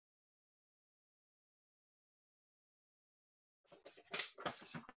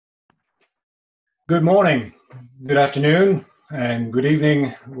Good morning, good afternoon, and good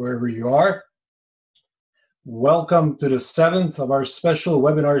evening, wherever you are. Welcome to the seventh of our special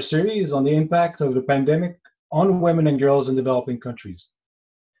webinar series on the impact of the pandemic on women and girls in developing countries.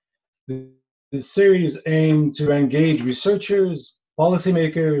 This series aimed to engage researchers,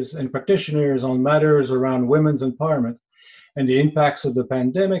 policymakers, and practitioners on matters around women's empowerment and the impacts of the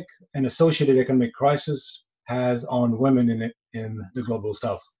pandemic and associated economic crisis has on women in the global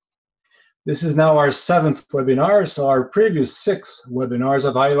south. This is now our seventh webinar, so our previous six webinars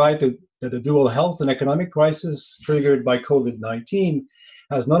have highlighted that the dual health and economic crisis triggered by COVID-19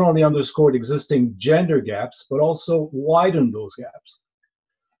 has not only underscored existing gender gaps, but also widened those gaps.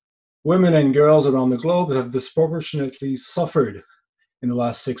 Women and girls around the globe have disproportionately suffered in the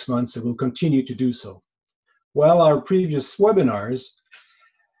last 6 months and will continue to do so. While our previous webinars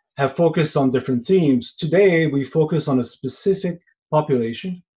have focused on different themes, today we focus on a specific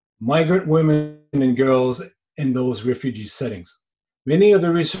population: migrant women and girls in those refugee settings. Many of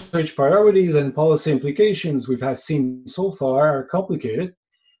the research priorities and policy implications we've seen so far are complicated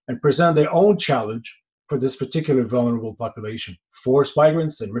and present their own challenge for this particular vulnerable population. Forced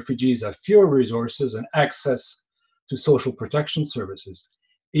migrants and refugees have fewer resources and access to social protection services,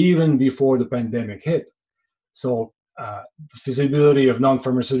 even before the pandemic hit. So the feasibility of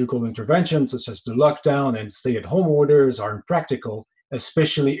non-pharmaceutical interventions such as the lockdown and stay-at-home orders are impractical,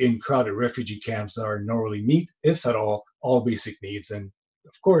 especially in crowded refugee camps that are normally meet, if at all basic needs. And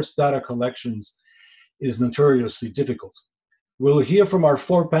of course, data collections is notoriously difficult. We'll hear from our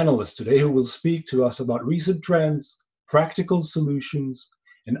four panelists today who will speak to us about recent trends, practical solutions,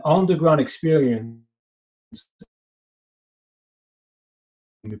 and on-the-ground experience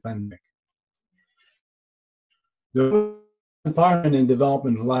in the pandemic. The Empowerment and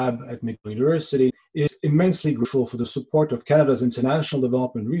Development Lab at McGill University is immensely grateful for the support of Canada's International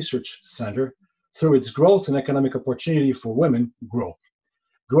Development Research Centre through its Growth and Economic Opportunity for Women, GROW.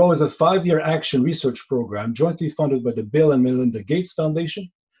 GROW is a 5-year action research program jointly funded by the Bill and Melinda Gates Foundation,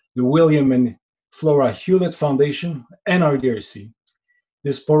 the William and Flora Hewlett Foundation, and RDRC.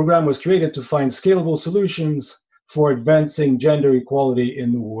 This program was created to find scalable solutions for advancing gender equality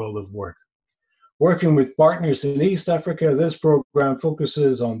in the world of work. Working with partners in East Africa, this program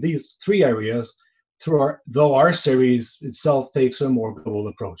focuses on these three areas, though our series itself takes a more global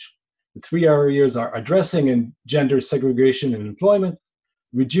approach. The three areas are addressing gender segregation in employment,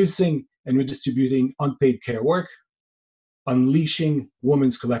 reducing and redistributing unpaid care work, unleashing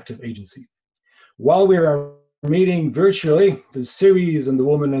women's collective agency. While we are meeting virtually, the series and the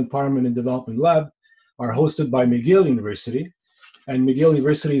Women Empowerment and Development Lab are hosted by McGill University, and McGill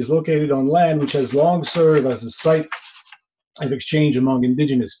University is located on land which has long served as a site of exchange among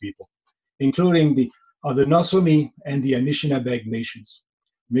Indigenous people, including the Haudenosaunee and the Anishinaabeg nations.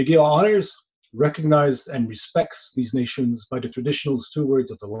 McGill honors, recognizes, and respects these nations by the traditional stewards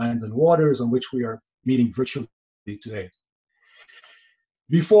of the lands and waters on which we are meeting virtually today.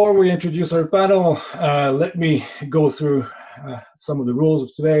 Before we introduce our panel, let me go through some of the rules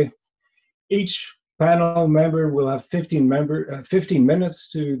of today. Each panel member will have 15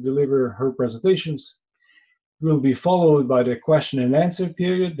 minutes to deliver her presentations. It will be followed by the question and answer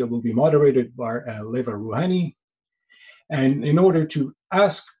period that will be moderated by Leva Rouhani. And in order to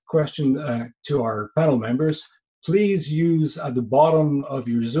ask questions to our panel members, please use at the bottom of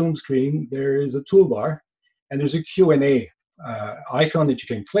your Zoom screen, there is a toolbar and there's a Q&A icon that you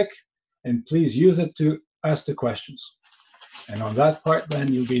can click, and please use it to ask the questions. And on that part,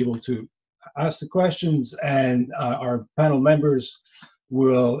 then you'll be able to ask the questions, and our panel members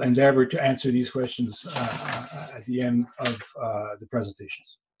will endeavor to answer these questions at the end of the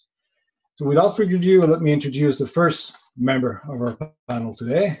presentations. So without further ado, let me introduce the first member of our panel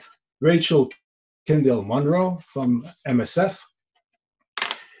today, Rachel Kendall-Munro from MSF.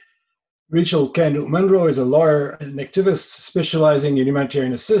 Rachel Kendall-Munro is a lawyer and activist specializing in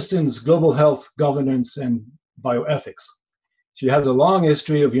humanitarian assistance, global health, governance, and bioethics. She has a long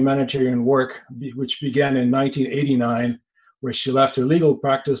history of humanitarian work, which began in 1989, where she left her legal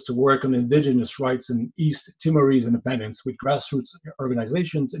practice to work on Indigenous rights in East Timorese independence with grassroots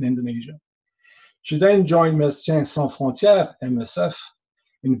organizations in Indonesia. She then joined Médecins Sans Frontières, MSF,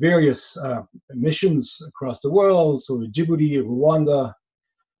 in various missions across the world, so Djibouti, Rwanda,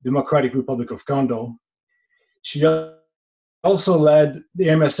 Democratic Republic of Congo. She also led the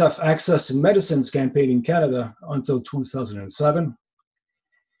MSF Access to Medicines campaign in Canada until 2007.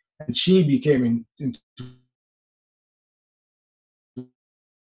 And she became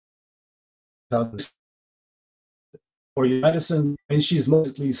for medicine, and she's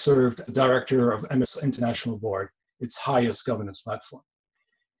mostly served as director of MS International Board, its highest governance platform.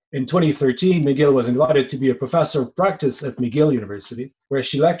 In 2013, McGill was invited to be a professor of practice at McGill University, where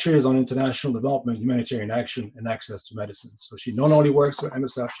she lectures on international development, humanitarian action, and access to medicine. So she not only works with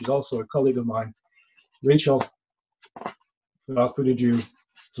MSF, she's also a colleague of mine. Rachel, without further ado,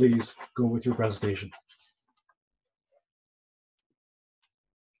 please go with your presentation.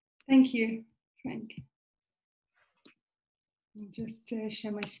 Thank you, Frank. I'll just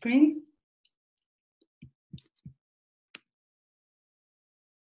share my screen.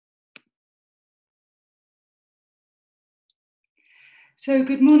 So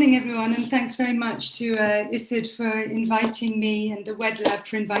good morning, everyone, and thanks very much to ISID for inviting me and the WED Lab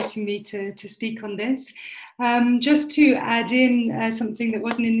for inviting me to speak on this. Just to add in something that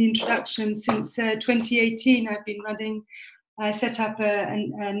wasn't in the introduction, since 2018, I've been running, set up a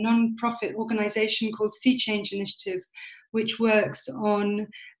non-profit organization called Sea Change Initiative, which works on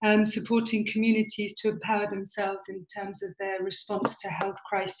supporting communities to empower themselves in terms of their response to health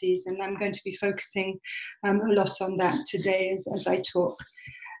crises. And I'm going to be focusing a lot on that today as I talk.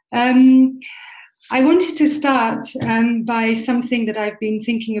 I wanted to start by something that I've been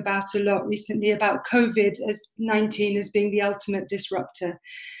thinking about a lot recently about COVID-19 as being the ultimate disruptor.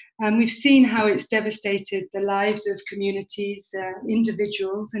 We've seen how it's devastated the lives of communities,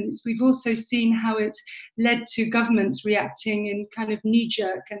 individuals, and we've also seen how it's led to governments reacting in kind of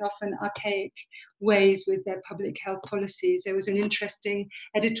knee-jerk and often archaic ways with their public health policies. There was an interesting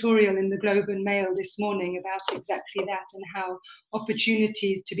editorial in the Globe and Mail this morning about exactly that and how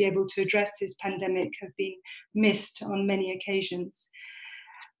opportunities to be able to address this pandemic have been missed on many occasions.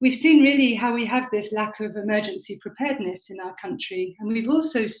 We've seen really how we have this lack of emergency preparedness in our country. And we've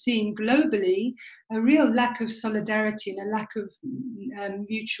also seen globally a real lack of solidarity and a lack of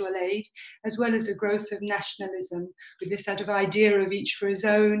mutual aid, as well as a growth of nationalism with this sort of idea of each for his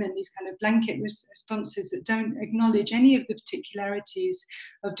own and these kind of blanket responses that don't acknowledge any of the particularities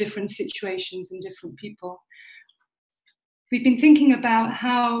of different situations and different people. We've been thinking about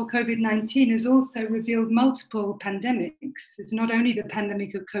how COVID-19 has also revealed multiple pandemics. It's not only the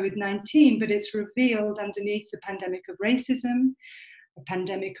pandemic of COVID-19, but it's revealed underneath the pandemic of racism, a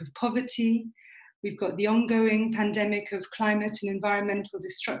pandemic of poverty. We've got the ongoing pandemic of climate and environmental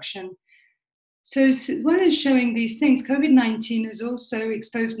destruction. So as well as showing these things, COVID-19 has also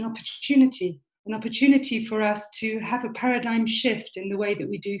exposed an opportunity for us to have a paradigm shift in the way that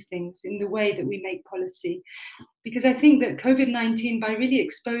we do things, in the way that we make policy. Because I think that COVID-19, by really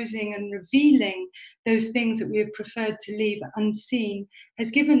exposing and revealing those things that we have preferred to leave unseen,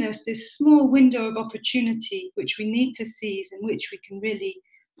 has given us this small window of opportunity which we need to seize and which we can really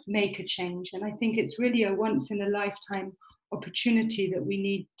make a change. And I think it's really a once in a lifetime opportunity that we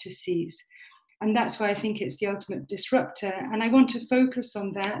need to seize. And that's why I think it's the ultimate disruptor. And I want to focus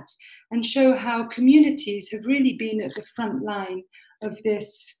on that and show how communities have really been at the front line of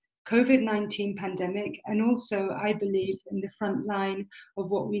this COVID-19 pandemic, and also, I believe, in the front line of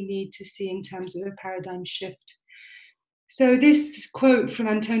what we need to see in terms of a paradigm shift. So this quote from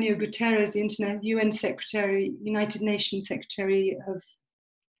Antonio Guterres, the UN Secretary, United Nations Secretary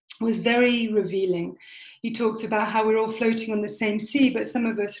was very revealing. He talks about how we're all floating on the same sea, but some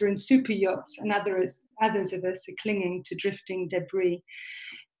of us are in super yachts and others of us are clinging to drifting debris.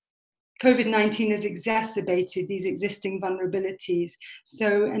 COVID-19 has exacerbated these existing vulnerabilities.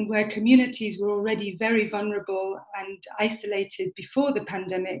 And where communities were already very vulnerable and isolated before the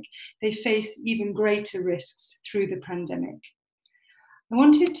pandemic, they face even greater risks through the pandemic. I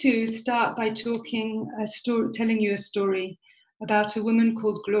wanted to start by telling you a story about a woman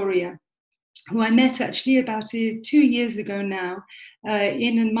called Gloria, who I met actually about 2 years ago now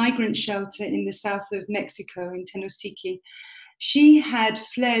in a migrant shelter in the south of Mexico, in Tenosique. She had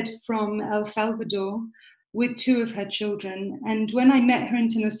fled from El Salvador with 2 of her children. And when I met her in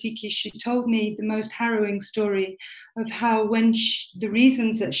Tenosique, she told me the most harrowing story of how the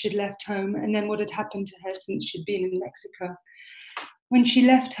reasons that she'd left home and then what had happened to her since she'd been in Mexico. When she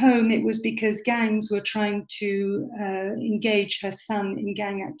left home, it was because gangs were trying to engage her son in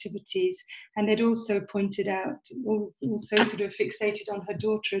gang activities. And they'd also pointed out, also sort of fixated on her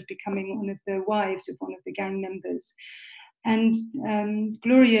daughter as becoming one of the wives of one of the gang members. And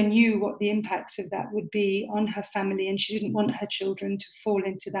Gloria knew what the impacts of that would be on her family, and she didn't want her children to fall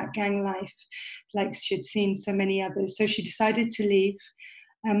into that gang life like she'd seen so many others. So she decided to leave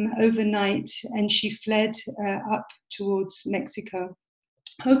overnight, and she fled up towards Mexico,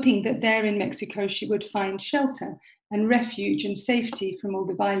 hoping that there in Mexico she would find shelter and refuge and safety from all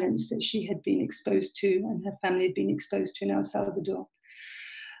the violence that she had been exposed to and her family had been exposed to in El Salvador.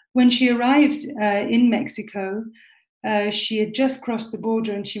 When she arrived in Mexico, she had just crossed the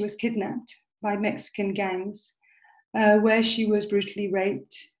border and she was kidnapped by Mexican gangs, where she was brutally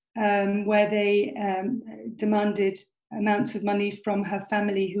raped where they demanded amounts of money from her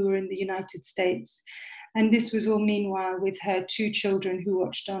family who were in the United States. And this was all meanwhile with her 2 children who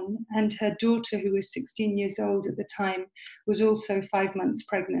watched on, and her daughter, who was 16 years old at the time, was also 5 months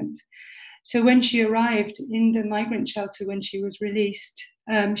pregnant. So when she arrived in the migrant shelter, when she was released,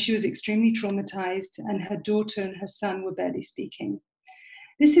 she was extremely traumatized, and her daughter and her son were barely speaking.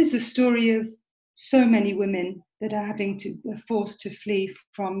 This is the story of so many women that are forced to flee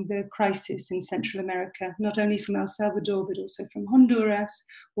from the crisis in Central America, not only from El Salvador, but also from Honduras,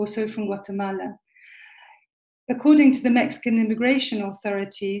 also from Guatemala. According to the Mexican immigration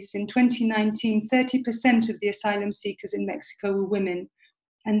authorities, in 2019, 30% of the asylum seekers in Mexico were women,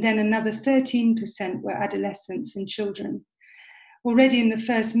 and then another 13% were adolescents and children. Already in the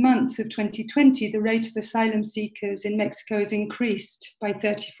first months of 2020, the rate of asylum seekers in Mexico has increased by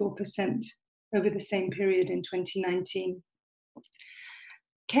 34% over the same period in 2019.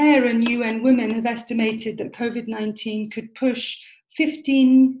 CARE and UN Women have estimated that COVID-19 could push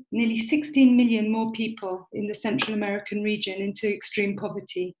nearly 16 million more people in the Central American region into extreme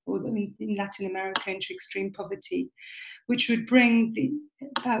poverty, or in Latin America into extreme poverty, which would bring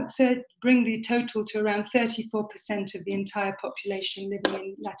the total to around 34% of the entire population living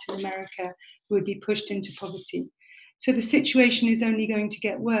in Latin America who would be pushed into poverty. So the situation is only going to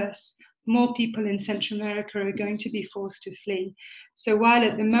get worse. More people in Central America are going to be forced to flee. So while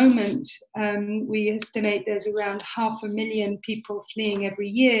at the moment we estimate there's around 500,000 people fleeing every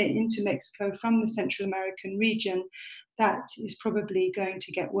year into Mexico from the Central American region, that is probably going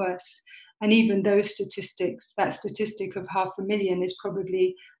to get worse. And even those statistics, that statistic of 500,000 is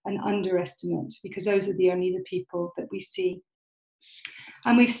probably an underestimate, because those are only the people that we see.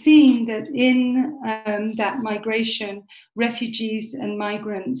 And we've seen that in that migration, refugees and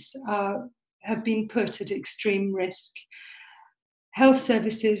migrants have been put at extreme risk. Health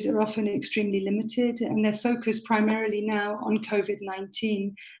services are often extremely limited, and they're focused primarily now on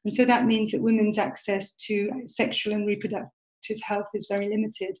COVID-19. And so that means that women's access to sexual and reproductive health is very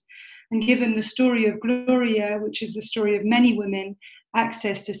limited. And given the story of Gloria, which is the story of many women,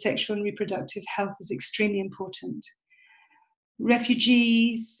 access to sexual and reproductive health is extremely important.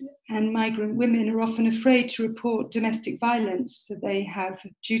 Refugees and migrant women are often afraid to report domestic violence that they have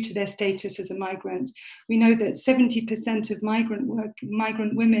due to their status as a migrant. We know that 70% of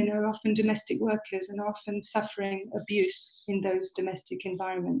migrant women are often domestic workers and are often suffering abuse in those domestic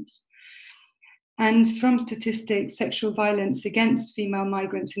environments. And from statistics, sexual violence against female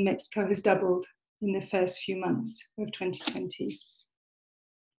migrants in Mexico has doubled in the first few months of 2020.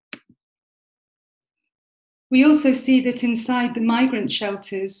 We also see that inside the migrant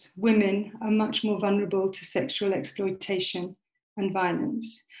shelters, women are much more vulnerable to sexual exploitation and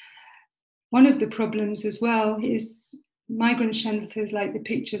violence. One of the problems as well is migrant shelters like the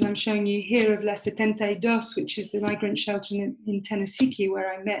pictures I'm showing you here of La 72, which is the migrant shelter in Tennessee,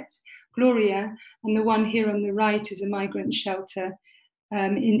 where I met Gloria, and the one here on the right is a migrant shelter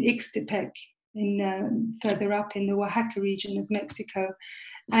in Ixtepec, further up in the Oaxaca region of Mexico.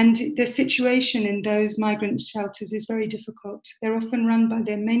 And the situation in those migrant shelters is very difficult. They're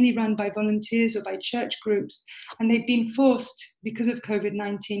mainly run by volunteers or by church groups, and they've been forced, because of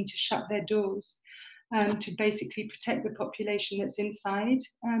COVID-19, to shut their doors to basically protect the population that's inside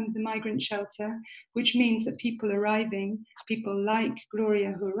the migrant shelter, which means that people like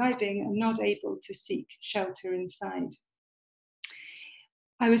Gloria who are arriving, are not able to seek shelter inside.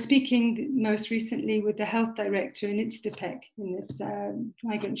 I was speaking most recently with the health director in Ixtepec, in this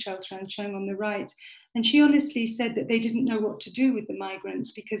migrant shelter I'm showing on the right, and she honestly said that they didn't know what to do with the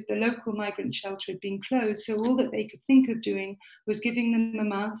migrants because the local migrant shelter had been closed, so all that they could think of doing was giving them a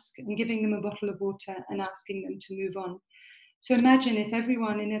mask and giving them a bottle of water and asking them to move on. So imagine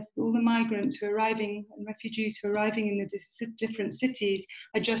if all the migrants who are arriving and refugees who are arriving in the different cities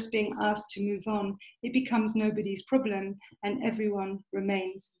are just being asked to move on, it becomes nobody's problem and everyone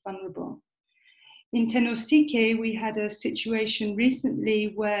remains vulnerable. In Tennessee, we had a situation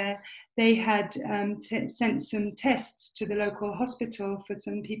recently where they had sent some tests to the local hospital for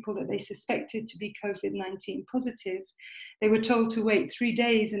some people that they suspected to be COVID-19 positive. They were told to wait 3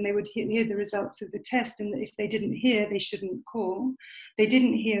 days and they would hear the results of the test, and if they didn't hear, they shouldn't call. They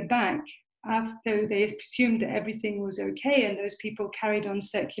didn't hear back after they assumed that everything was okay, and those people carried on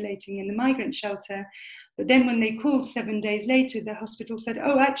circulating in the migrant shelter. But then when they called 7 days later, the hospital said,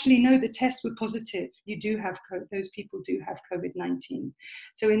 oh, actually, no, the tests were positive. Those people do have COVID-19.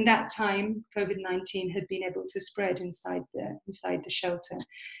 So in that time, COVID-19 had been able to spread inside the shelter.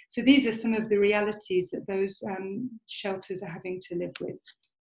 So these are some of the realities that those shelters are having to live with.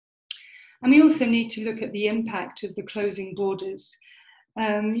 And we also need to look at the impact of the closing borders.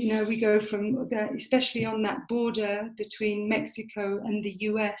 We go from, especially on that border between Mexico and the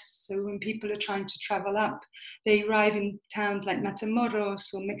US. So when people are trying to travel up, they arrive in towns like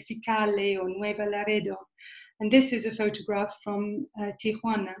Matamoros or Mexicali or Nuevo Laredo. And this is a photograph from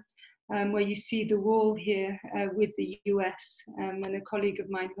Tijuana, where you see the wall here with the US. And a colleague of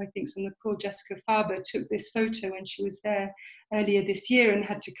mine, who I think is on the call, Jessica Farber, took this photo when she was there earlier this year and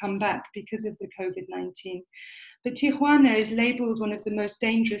had to come back because of the COVID-19. But Tijuana is labeled one of the most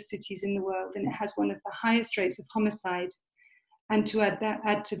dangerous cities in the world, and it has one of the highest rates of homicide. And to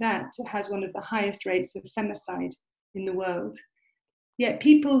add to that, it has one of the highest rates of femicide in the world. Yet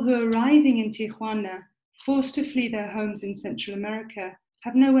people who are arriving in Tijuana, forced to flee their homes in Central America,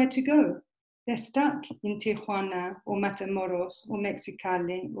 have nowhere to go. They're stuck in Tijuana or Matamoros or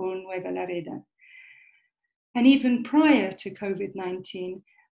Mexicali or Nueva Laredo. And even prior to COVID-19,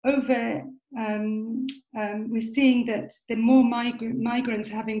 we're seeing that the more migrants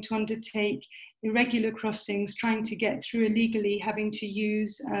having to undertake irregular crossings, trying to get through illegally, having to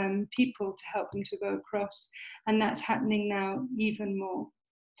use people to help them to go across. And that's happening now even more.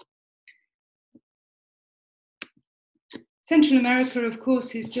 Central America, of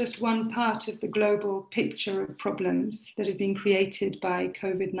course, is just one part of the global picture of problems that have been created by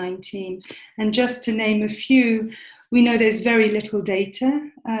COVID-19. And just to name a few, we know there's very little data,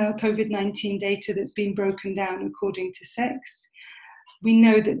 COVID-19 data that's been broken down according to sex. We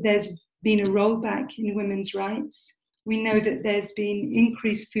know that there's been a rollback in women's rights. We know that there's been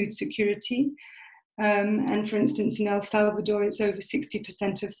increased food security. And for instance, in El Salvador, it's over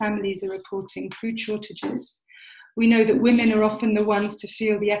 60% of families are reporting food shortages. We know that women are often the ones to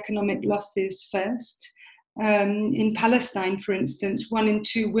feel the economic losses first. In Palestine, for instance, 1 in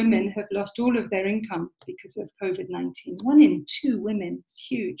 2 women have lost all of their income because of COVID-19. 1 in 2 women, it's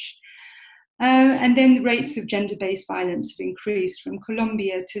huge. And then the rates of gender-based violence have increased from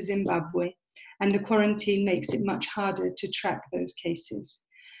Colombia to Zimbabwe, and the quarantine makes it much harder to track those cases.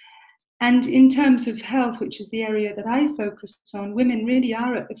 And in terms of health, which is the area that I focus on, women really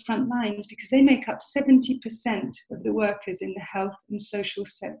are at the front lines because they make up 70% of the workers in the health and social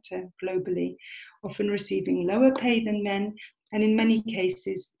sector globally, often receiving lower pay than men, and in many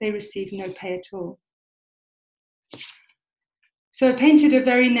cases, they receive no pay at all. So I painted a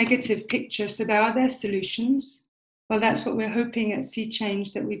very negative picture. So are there solutions? Well, that's what we're hoping at Sea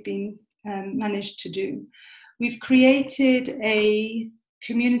Change that we've been managed to do. We've created a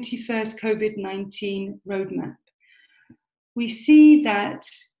community-first COVID-19 roadmap. We see that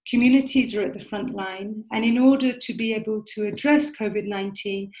communities are at the front line, and in order to be able to address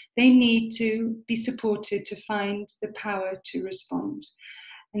COVID-19, they need to be supported to find the power to respond.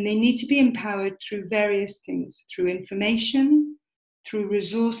 And they need to be empowered through various things, through information, through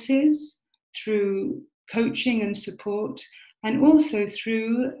resources, through coaching and support, and also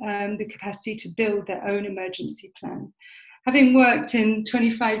through the capacity to build their own emergency plan. Having worked in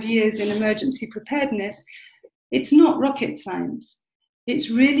 25 years in emergency preparedness, it's not rocket science.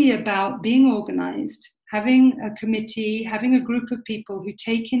 It's really about being organized, having a committee, having a group of people who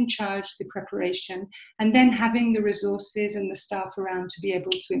take in charge the preparation, and then having the resources and the staff around to be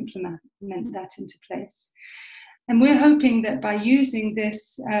able to implement that into place. And we're hoping that by using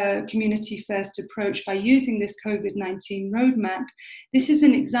this community-first approach, by using this COVID-19 roadmap, this is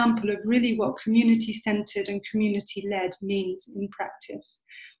an example of really what community-centered and community-led means in practice.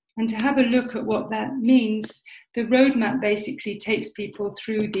 And to have a look at what that means, the roadmap basically takes people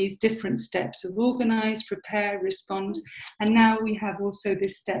through these different steps of organize, prepare, respond, and now we have also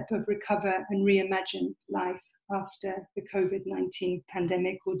this step of recover and reimagine life after the COVID-19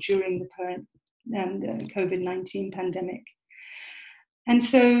 pandemic or during the COVID-19 pandemic. And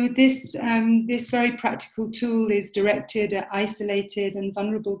so this very practical tool is directed at isolated and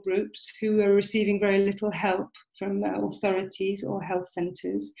vulnerable groups who are receiving very little help from authorities or health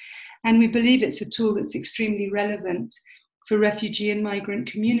centres. And we believe it's a tool that's extremely relevant for refugee and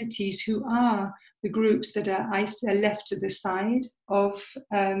migrant communities who are the groups that are left to the side of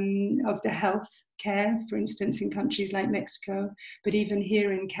the health care, for instance, in countries like Mexico, but even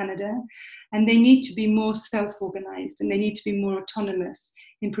here in Canada. And they need to be more self-organized and they need to be more autonomous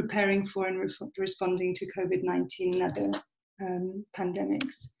in preparing for and responding to COVID-19 and other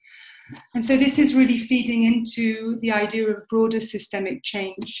pandemics. And so this is really feeding into the idea of broader systemic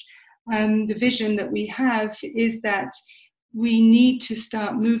change. The vision that we have is that we need to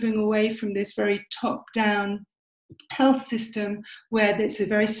start moving away from this very top-down health system where there's a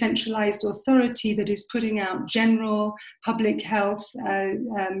very centralized authority that is putting out general public health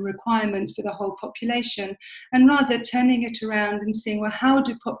requirements for the whole population, and rather turning it around and seeing, well, how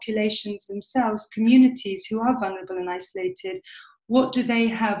do populations themselves, communities who are vulnerable and isolated, what do they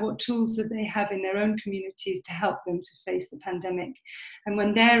have, what tools do they have in their own communities to help them to face the pandemic. And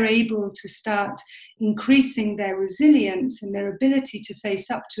when they're able to start increasing their resilience and their ability to face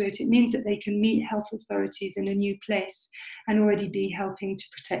up to it, it means that they can meet health authorities in a new place and already be helping to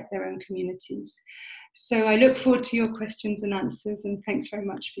protect their own communities. So I look forward to your questions and answers, and thanks very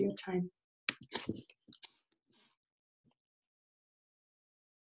much for your time.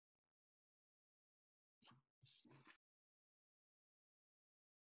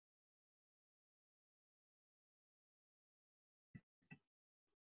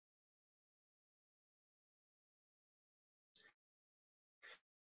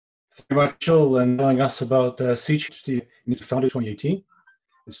 Thank you very much, Rachel, and telling us about CHT founded in 2018.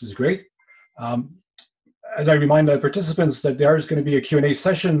 This is great. As I remind the participants that there is going to be a Q&A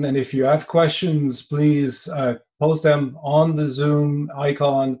session, and if you have questions, please post them on the Zoom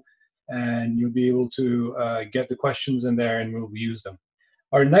icon, and you'll be able to get the questions in there, and we'll use them.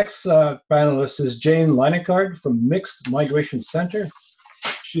 Our next panelist is Jane Linacard from Mixed Migration Center.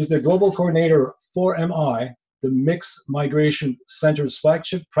 She's the Global Coordinator for MI, the Mixed Migration Center's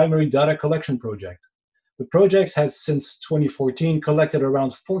flagship primary data collection project. The project has since 2014 collected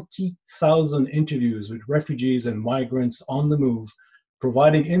around 40,000 interviews with refugees and migrants on the move,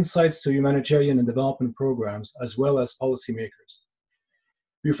 providing insights to humanitarian and development programs, as well as policymakers.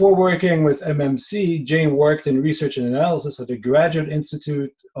 Before working with MMC, Jane worked in research and analysis at the Graduate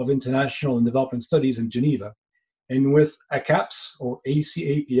Institute of International and Development Studies in Geneva, and with ACAPS, or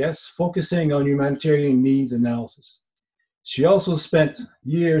ACAPS, focusing on humanitarian needs analysis. She also spent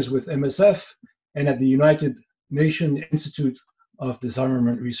years with MSF and at the United Nations Institute of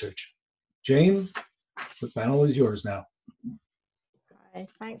Disarmament Research. Jane, the panel is yours now. Hi,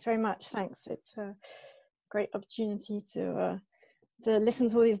 thanks very much. Thanks. It's a great opportunity to listen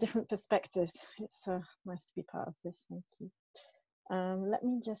to all these different perspectives. It's nice to be part of this. Thank you. Let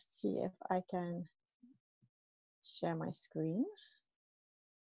me just see if I can share my screen.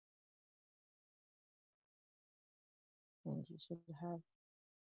 And you should have.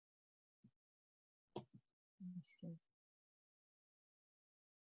 Let me see.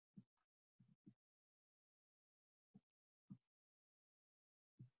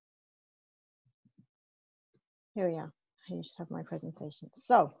 Here we are. You should have my presentation.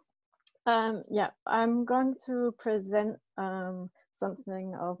 So, yeah, I'm going to present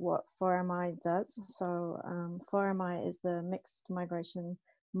something of what 4MI does. So, 4MI is the Mixed Migration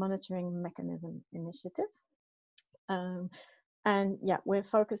Monitoring Mechanism Initiative. And yeah, we're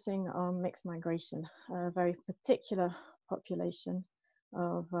focusing on mixed migration, a very particular population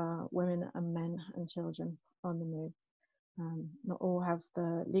of women and men and children on the move. Not all have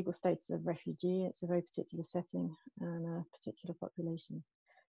the legal status of refugee. It's a very particular setting and a particular population.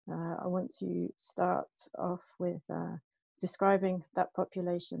 I want to start off with describing that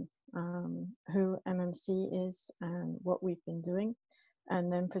population, who MMC is and what we've been doing,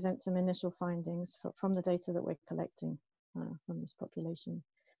 and then present some initial findings from the data that we're collecting from this population,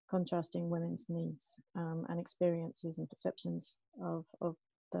 contrasting women's needs and experiences and perceptions of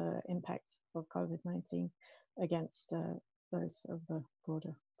the impact of COVID-19 against those of the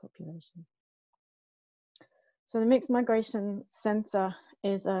broader population. So the Mixed Migration Centre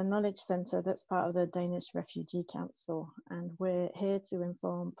is a knowledge centre that's part of the Danish Refugee Council, and we're here to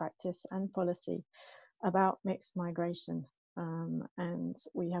inform practice and policy about mixed migration, and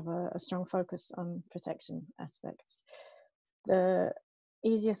we have a strong focus on protection aspects. The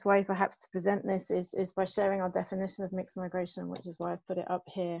easiest way perhaps to present this is by sharing our definition of mixed migration, which is why I've put it up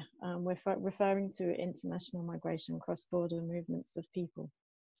here. We're referring to international migration, cross-border movements of people.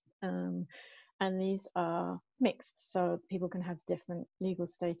 And these are mixed, so people can have different legal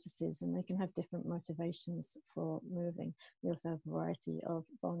statuses and they can have different motivations for moving. We also have a variety of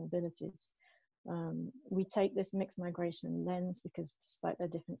vulnerabilities. We take this mixed migration lens because despite their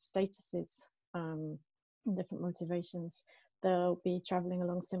different statuses and different motivations, they'll be traveling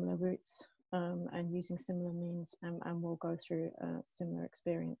along similar routes and using similar means, and will go through similar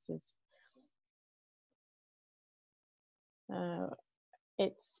experiences.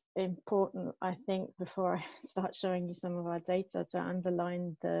 It's important, I think, before I start showing you some of our data, to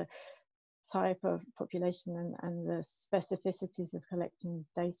underline the type of population and the specificities of collecting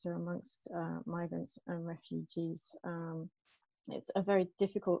data amongst migrants and refugees. It's a very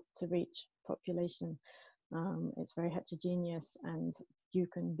difficult to reach population. It's very heterogeneous, and you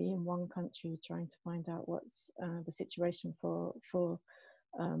can be in one country trying to find out what's the situation for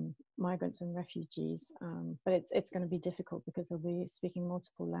migrants and refugees, but it's going to be difficult because they'll be speaking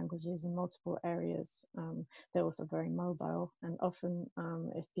multiple languages in multiple areas. They're also very mobile, and often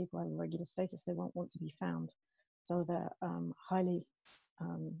if people have a regular status, they won't want to be found So they're highly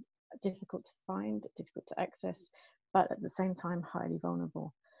difficult to find, difficult to access, but at the same time, highly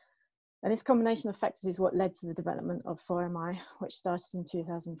vulnerable. And this combination of factors is what led to the development of 4MI, which started in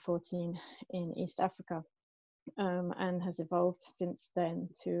 2014 in East Africa, and has evolved since then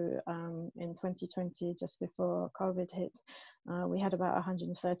to, in 2020, just before COVID hit, we had about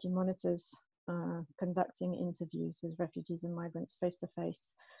 130 monitors conducting interviews with refugees and migrants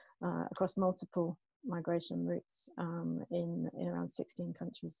face-to-face across multiple migration routes in around 16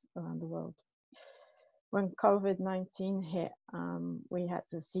 countries around the world. When COVID-19 hit, we had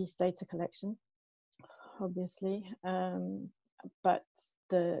to cease data collection, obviously, but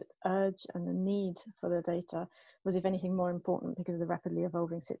the urge and the need for the data was, if anything, more important because of the rapidly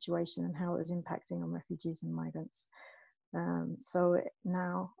evolving situation and how it was impacting on refugees and migrants. So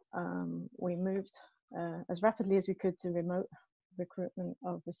now we moved as rapidly as we could to remote recruitment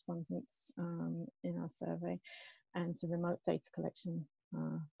of respondents in our survey and to remote data collection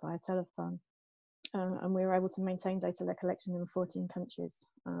via telephone. And we were able to maintain data collection in 14 countries.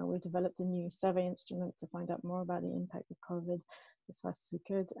 We developed a new survey instrument to find out more about the impact of COVID as fast as we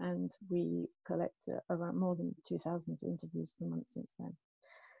could, and we collected around more than 2,000 interviews per month since then.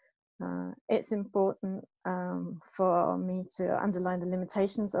 It's important for me to underline the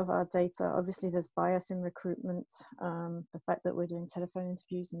limitations of our data. Obviously, there's bias in recruitment. The fact that we're doing telephone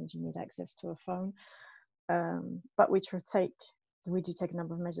interviews means you need access to a phone, but we do take a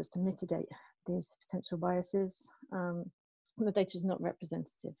number of measures to mitigate these potential biases. The data is not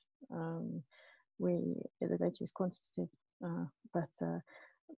representative. The data is quantitative, but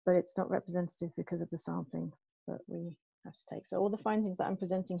it's not representative because of the sampling that we have to take. So all the findings that I'm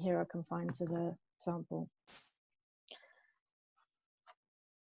presenting here are confined to the sample.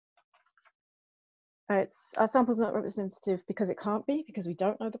 Our sample's not representative because it can't be, because we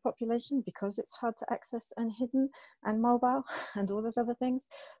don't know the population, because it's hard to access and hidden and mobile and all those other things.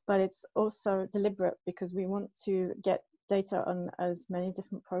 But it's also deliberate because we want to get data on as many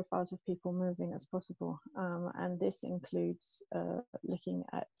different profiles of people moving as possible. And this includes looking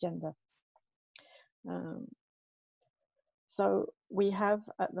at gender. So we have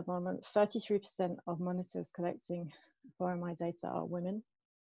at the moment 33% of monitors collecting 4MI data are women,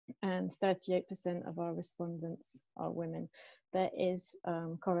 and 38% of our respondents are women. There is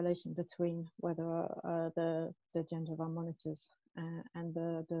correlation between whether the gender of our monitors and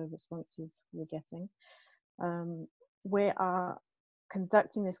the responses we're getting. We are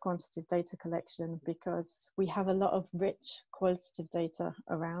conducting this quantitative data collection because we have a lot of rich qualitative data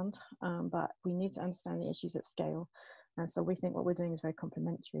around, but we need to understand the issues at scale. And so we think what we're doing is very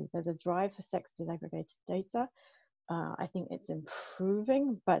complementary. There's a drive for sex disaggregated data. I think it's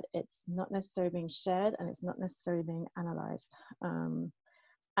improving, but it's not necessarily being shared and it's not necessarily being analyzed. And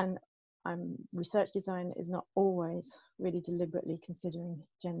research design is not always really deliberately considering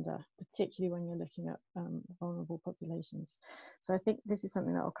gender, particularly when you're looking at vulnerable populations. So I think this is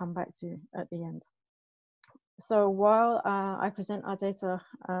something that I'll come back to at the end. So while I present our data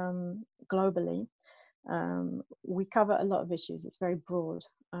globally, we cover a lot of issues. It's very broad.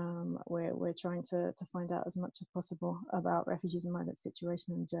 We're trying to find out as much as possible about refugees and migrant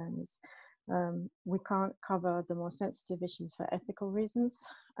situation and journeys. We can't cover the more sensitive issues for ethical reasons,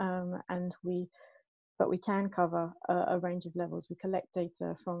 but we can cover a range of levels. We collect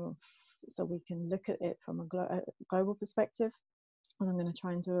data so we can look at it from a global perspective. And I'm going to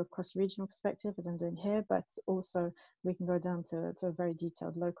try and do a cross-regional perspective as I'm doing here, but also we can go down to a very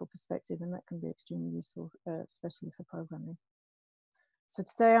detailed local perspective, and that can be extremely useful, especially for programming. So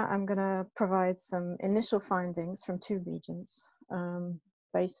today I'm going to provide some initial findings from 2 regions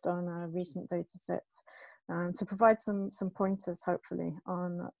based on recent data sets to provide some pointers, hopefully,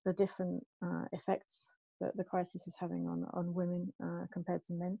 on the different effects that the crisis is having on women compared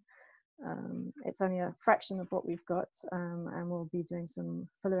to men. It's only a fraction of what we've got, and we'll be doing some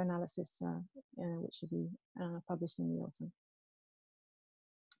fuller analysis, which will be published in the autumn.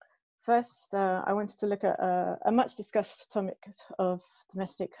 First, I wanted to look at a much discussed topic of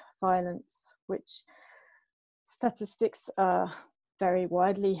domestic violence, which statistics are very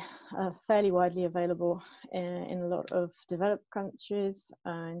widely, fairly widely available in a lot of developed countries,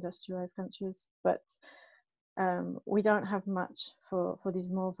 industrialized countries, but we don't have much for these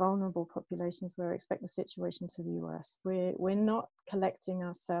more vulnerable populations where I expect the situation to be worse. We're not collecting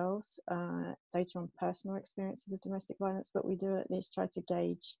ourselves data on personal experiences of domestic violence, but we do at least try to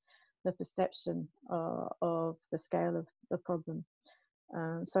gauge the perception of the scale of the problem.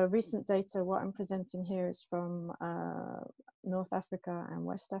 So recent data, what I'm presenting here is from North Africa and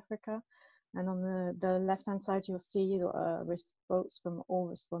West Africa. And on the left-hand side, you'll see votes from all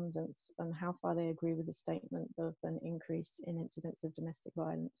respondents and how far they agree with the statement of an increase in incidents of domestic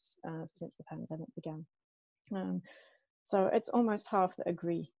violence since the pandemic began. So it's almost half that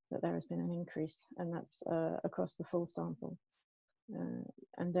agree that there has been an increase, and that's across the full sample.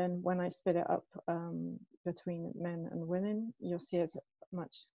 And then when I split it up between men and women, you'll see it's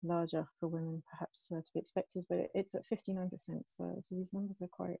much larger for women, perhaps to be expected, but it's at 59%. So these numbers are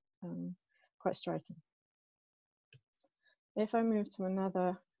quite striking. If I move to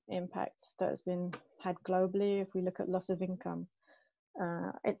another impact that has been had globally, if we look at loss of income,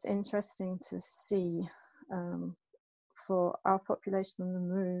 it's interesting to see for our population on the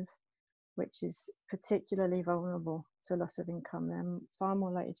move, which is particularly vulnerable to loss of income. They're far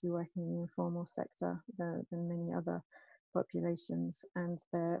more likely to be working in the informal sector than many other populations, and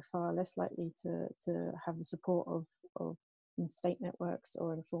they're far less likely to have the support of state networks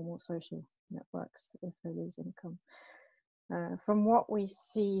or informal social networks if they lose income. From what we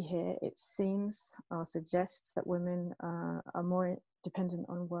see here, it seems or suggests that women are more dependent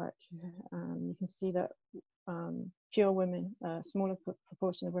on work. You can see that fewer women, a smaller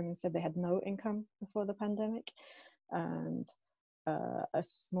proportion of women said they had no income before the pandemic, and a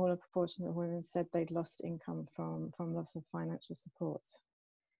smaller proportion of women said they'd lost income from loss of financial support.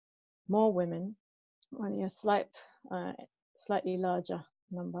 More women, only a slightly larger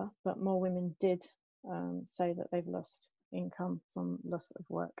number, but more women did say that they've lost income from loss of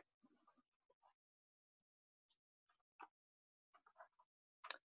work.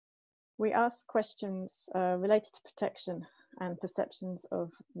 We asked questions related to protection and perceptions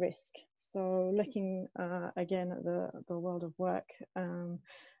of risk. So looking again at the world of work and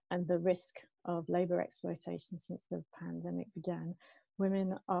the risk of labour exploitation since the pandemic began,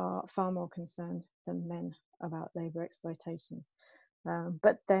 women are far more concerned than men about labour exploitation.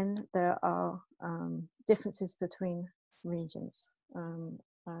 But then there are differences between regions.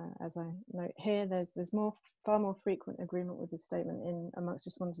 As I note here, there's far more frequent agreement with the statement amongst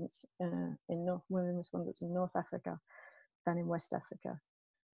respondents women respondents in North Africa than in West Africa.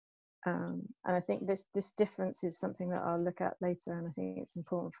 And I think this difference is something that I'll look at later, and I think it's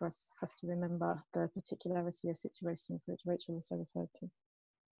important for us to remember the particularity of situations which Rachel also referred to.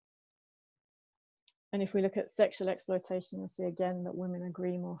 And if we look at sexual exploitation, you'll see again that women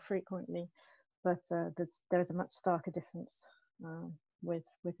agree more frequently, but there's a much starker difference with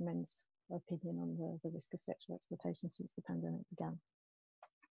men's opinion on the risk of sexual exploitation since the pandemic began.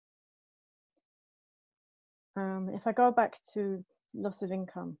 If I go back to loss of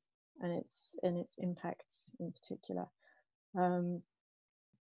income and its impacts in particular,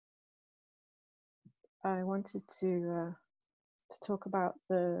 I wanted to talk about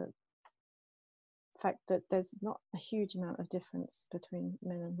the fact that there's not a huge amount of difference between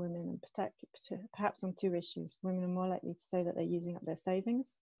men and women, and perhaps on two issues. Women are more likely to say that they're using up their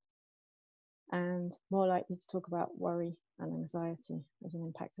savings, and more likely to talk about worry and anxiety as an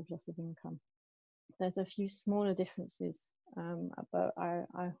impact of loss of income. There's a few smaller differences, but I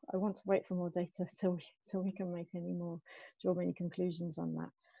want to wait for more data till we can draw many conclusions on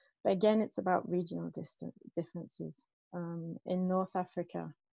that. But again, it's about regional differences. In North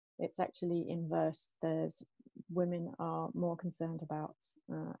Africa, it's actually inverse. Women are more concerned about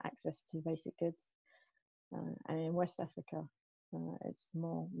access to basic goods, and in West Africa, it's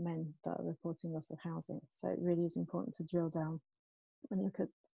more men that are reporting loss of housing. So it really is important to drill down and look at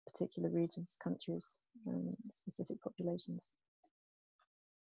particular regions, countries, and specific populations.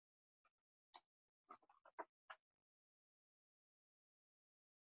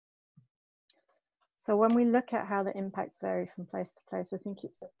 So when we look at how the impacts vary from place to place, I think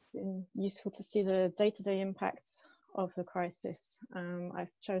it's been useful to see the day-to-day impacts of the crisis. I've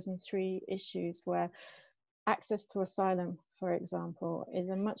chosen 3 issues where access to asylum, for example, is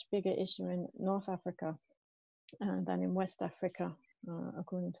a much bigger issue in North Africa than in West Africa,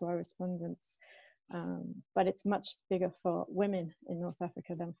 according to our respondents. But it's much bigger for women in North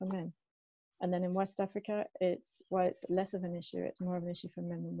Africa than for men. And then in West Africa, it's less of an issue, it's more of an issue for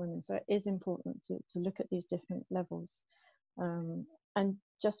men than women. So it is important to look at these different levels. And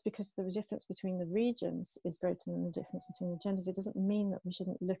just because the difference between the regions is greater than the difference between the genders, it doesn't mean that we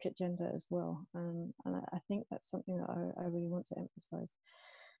shouldn't look at gender as well. And I think that's something that I really want to emphasize.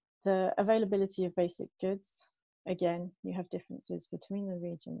 The availability of basic goods, again, you have differences between the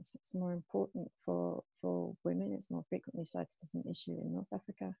regions. It's more important for women. It's more frequently cited as an issue in North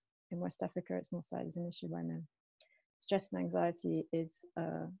Africa. In West Africa, it's more cited as an issue by men. Stress and anxiety is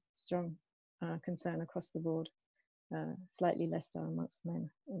a strong concern across the board, slightly less so amongst men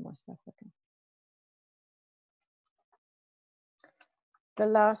in West Africa. The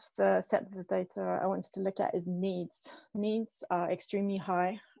last set of data I wanted to look at is needs. Needs are extremely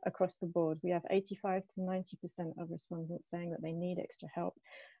high across the board. We have 85 to 90% of respondents saying that they need extra help,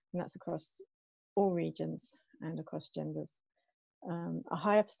 and that's across all regions and across genders. A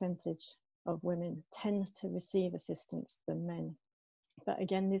higher percentage of women tend to receive assistance than men. But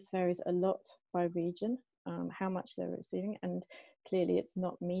again, this varies a lot by region, how much they're receiving, and clearly it's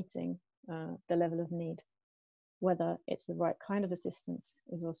not meeting the level of need. Whether it's the right kind of assistance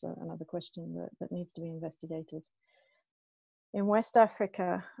is also another question that needs to be investigated. In West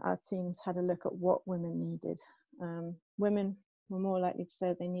Africa, our teams had a look at what women needed. Women were more likely to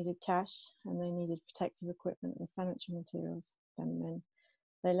say they needed cash and they needed protective equipment and sanitary materials than men.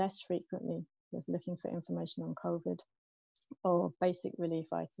 They less frequently was looking for information on COVID or basic relief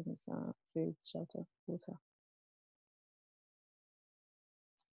items, food, shelter, water.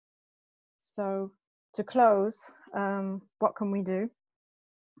 So to close, what can we do?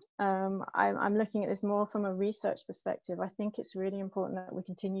 I'm looking at this more from a research perspective. I think it's really important that we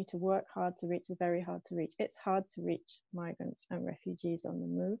continue to work hard to reach the very hard to reach. It's hard to reach migrants and refugees on the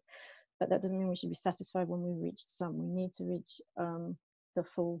move, but that doesn't mean we should be satisfied when we reach some. We need to reach the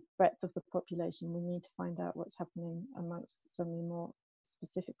full breadth of the population. We need to find out what's happening amongst so many more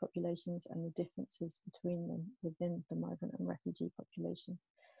specific populations and the differences between them within the migrant and refugee population.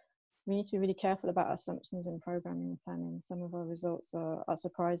 We need to be really careful about our assumptions in programming and planning. Some of our results are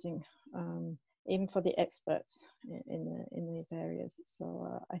surprising, even for the experts in these areas.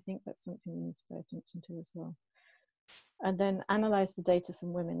 So I think that's something we need to pay attention to as well. And then analyze the data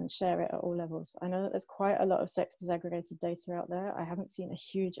from women and share it at all levels. I know that there's quite a lot of sex disaggregated data out there. I haven't seen a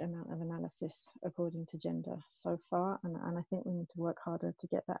huge amount of analysis according to gender so far, and I think we need to work harder to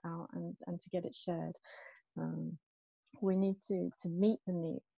get that out and to get it shared. We need to meet the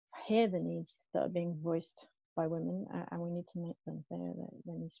need, hear the needs that are being voiced by women, and we need to meet them.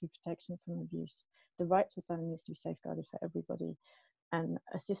 There needs to be protection from abuse. The right to asylum needs to be safeguarded for everybody, and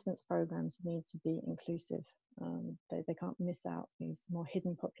assistance programs need to be inclusive. They can't miss out these more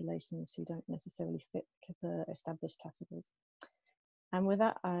hidden populations who don't necessarily fit the established categories. And with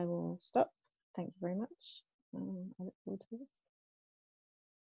that, I will stop. Thank you very much. I look forward to this.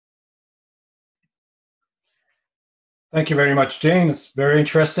 Thank you very much, Jane. It's very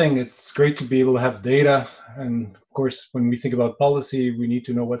interesting. It's great to be able to have data. And of course, when we think about policy, we need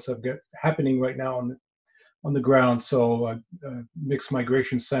to know what's happening right now on the ground. So Mixed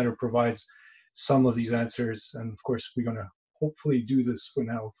Migration Center provides some of these answers. And of course, we're going to hopefully do this for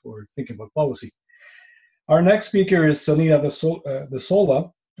now for thinking about policy. Our next speaker is Selina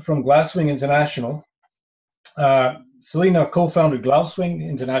Besola from Glasswing International. Selina co-founded Glasswing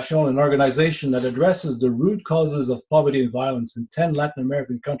International, an organization that addresses the root causes of poverty and violence in 10 Latin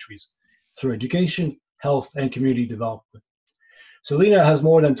American countries through education, health, and community development. Selina has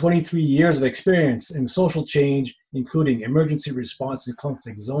more than 23 years of experience in social change, including emergency response in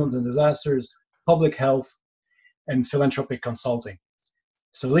conflict zones and disasters, public health, and philanthropic consulting.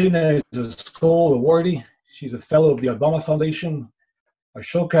 Selina is a Skoll awardee. She's a fellow of the Obama Foundation,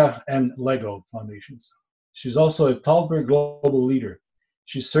 Ashoka, and Lego Foundations. She's also a Thalberg Global Leader.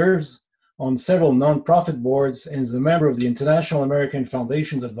 She serves on several nonprofit boards and is a member of the International American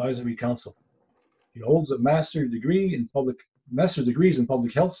Foundations Advisory Council. She holds a master's degrees in public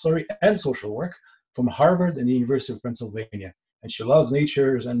health, and social work from Harvard and the University of Pennsylvania. And she loves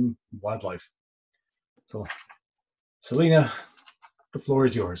nature and wildlife. So, Selina, the floor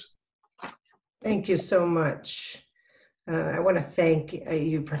is yours. Thank you so much. I want to thank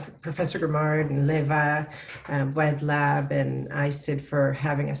you, Professor Grimard and Leva, Wed Lab, and ICID for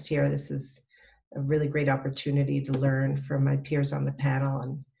having us here. This is a really great opportunity to learn from my peers on the panel,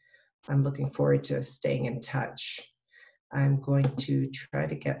 and I'm looking forward to staying in touch. I'm going to try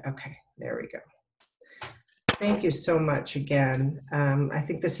to get, okay, there we go. Thank you so much again. I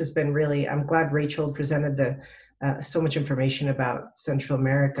think this has been really, I'm glad Rachel presented so much information about Central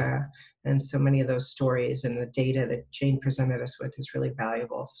America, and so many of those stories and the data that Jane presented us with is really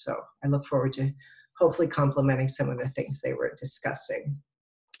valuable. So I look forward to hopefully complementing some of the things they were discussing.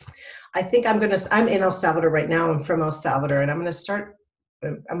 I think I'm in El Salvador right now. I'm from El Salvador, and I'm going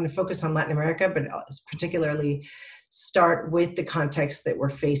to focus on Latin America, but particularly start with the context that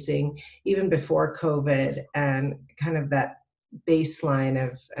we're facing even before COVID and kind of that baseline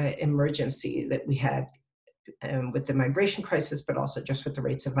of emergency that we had with the migration crisis, but also just with the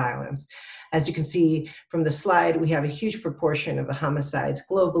rates of violence. As you can see from the slide, we have a huge proportion of the homicides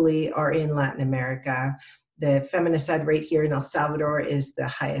globally are in Latin America. The feminicide rate here in El Salvador is the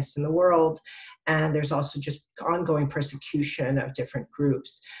highest in the world. And there's also just ongoing persecution of different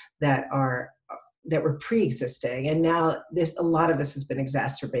groups that are that were pre-existing. And now a lot of this has been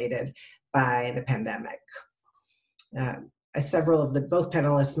exacerbated by the pandemic. Several of both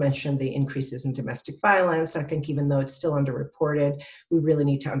panelists mentioned the increases in domestic violence. I think even though it's still underreported, we really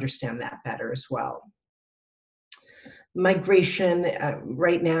need to understand that better as well. Migration,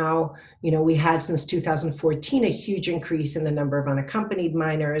 right now, we had since 2014 a huge increase in the number of unaccompanied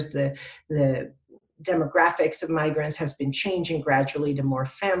minors. The demographics of migrants has been changing gradually to more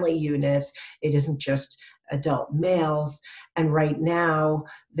family units. It isn't just adult males. And right now,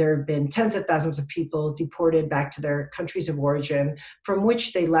 there have been tens of thousands of people deported back to their countries of origin from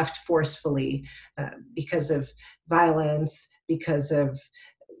which they left forcefully because of violence, because of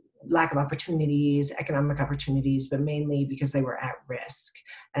lack of opportunities, economic opportunities, but mainly because they were at risk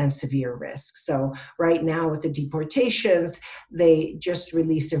and severe risk. So right now with the deportations, they just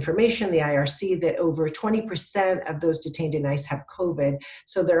released information, the IRC, that over 20% of those detained in ICE have COVID.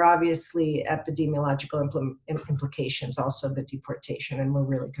 So there are obviously epidemiological implications also of the deportation, and we're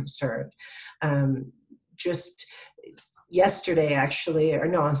really concerned. Just yesterday, actually, or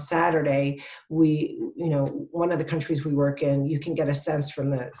no, on Saturday, one of the countries we work in, you can get a sense from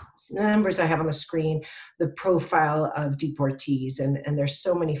the numbers I have on the screen, the profile of deportees, and there's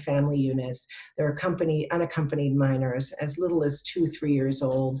so many family units. There are unaccompanied minors as little as 2-3 years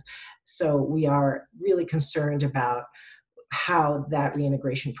old. So we are really concerned about how that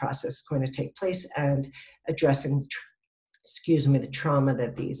reintegration process is going to take place and addressing, the trauma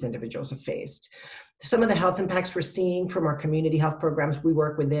that these individuals have faced. Some of the health impacts we're seeing from our community health programs, we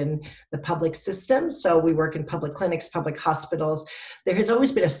work within the public system. So we work in public clinics, public hospitals. There has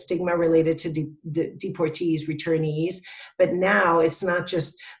always been a stigma related to deportees, returnees, but now it's not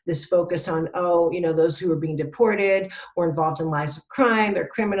just this focus on, those who are being deported or involved in lives of crime, they're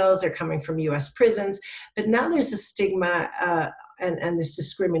criminals, they're coming from US prisons. But now there's a stigma and this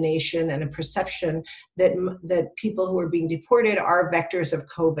discrimination and a perception that people who are being deported are vectors of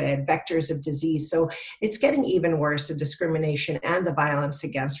COVID, vectors of disease. So it's getting even worse, the discrimination and the violence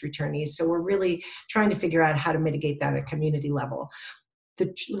against returnees. So we're really trying to figure out how to mitigate that at a community level.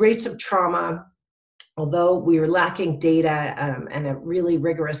 The rates of trauma, although we are lacking data and a really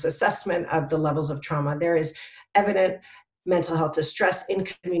rigorous assessment of the levels of trauma, there is evident mental health distress in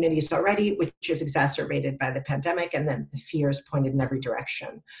communities already, which is exacerbated by the pandemic, and then the fears pointed in every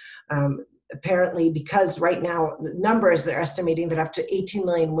direction. Apparently, because right now the numbers, they're estimating that up to 18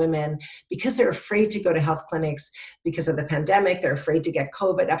 million women, because they're afraid to go to health clinics because of the pandemic, they're afraid to get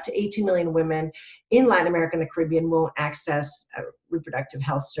COVID, up to 18 million women in Latin America and the Caribbean won't access reproductive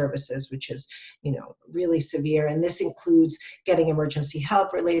health services, which is, really severe. And this includes getting emergency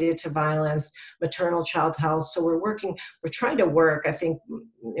help related to violence, maternal child health. So we're trying to work, I think,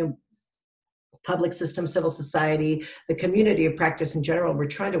 public system, civil society, the community of practice in general, we're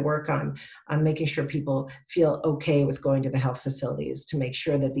trying to work on making sure people feel okay with going to the health facilities to make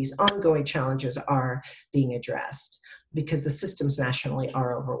sure that these ongoing challenges are being addressed because the systems nationally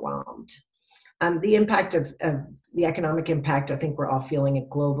are overwhelmed. The impact of the economic impact, I think we're all feeling it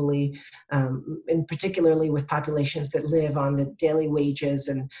globally, and particularly with populations that live on the daily wages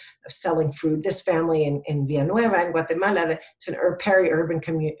and selling food. This family in Villanueva in Guatemala, it's a peri-urban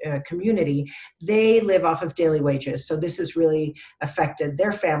community, they live off of daily wages. So this has really affected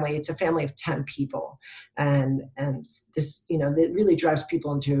their family. It's a family of 10 people. And this, that really drives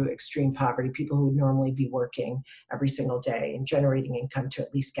people into extreme poverty, people who would normally be working every single day and generating income to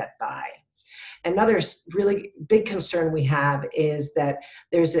at least get by. Another really big concern we have is that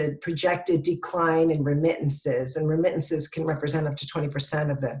there's a projected decline in remittances, and remittances can represent up to 20%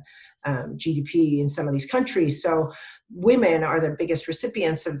 of the GDP in some of these countries. So women are the biggest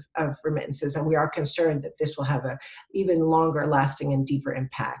recipients of remittances, and we are concerned that this will have an even longer lasting and deeper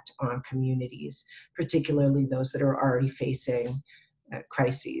impact on communities, particularly those that are already facing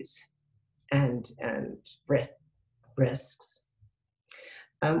crises and risks.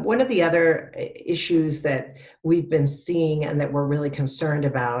 One of the other issues that we've been seeing and that we're really concerned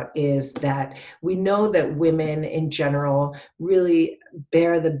about is that we know that women in general really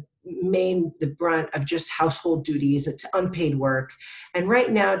bear the brunt of just household duties. It's unpaid work. And right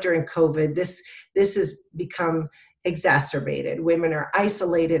now during COVID, this has become exacerbated. Women are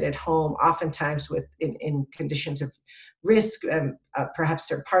isolated at home, oftentimes in conditions of risk, perhaps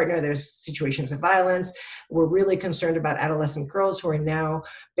their partner, there's situations of violence. We're really concerned about adolescent girls who are now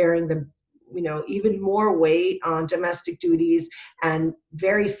bearing the, even more weight on domestic duties, and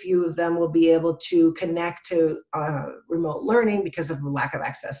very few of them will be able to connect to remote learning because of the lack of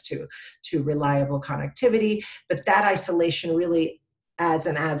access to reliable connectivity. But that isolation really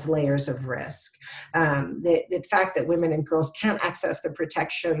adds layers of risk. The fact that women and girls can't access the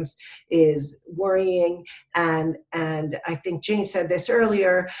protections is worrying. And I think Jane said this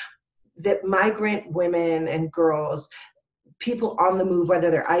earlier, that migrant women and girls, people on the move, whether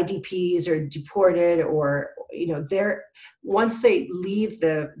they're IDPs or deported, or once they leave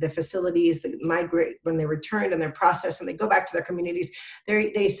the facilities, they migrate, when they return and they're processed and they go back to their communities,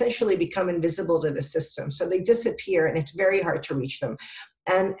 they essentially become invisible to the system. So they disappear, and it's very hard to reach them.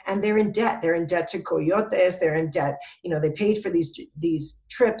 And they're in debt. They're in debt to coyotes. They're in debt. They paid for these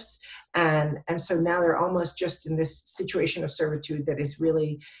trips, and so now they're almost just in this situation of servitude that is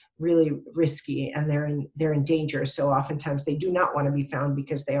really, really risky, and they're in danger. So oftentimes they do not want to be found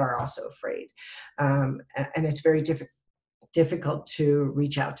because they are also afraid, and it's very difficult to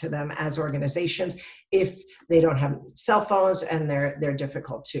reach out to them as organizations if they don't have cell phones, and they're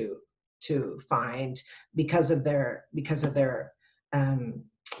difficult to find because of their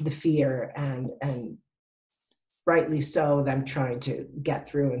the fear, and rightly so, them trying to get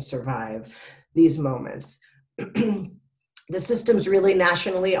through and survive these moments. The systems really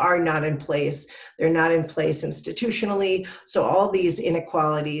nationally are not in place. They're not in place institutionally. So all these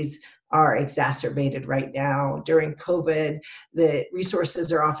inequalities are exacerbated right now. During COVID, the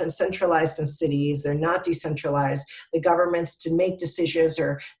resources are often centralized in cities. They're not decentralized. The governments, to make decisions,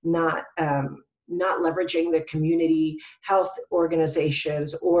 are not leveraging the community health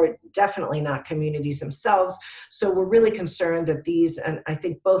organizations, or definitely not communities themselves. So we're really concerned that these, and I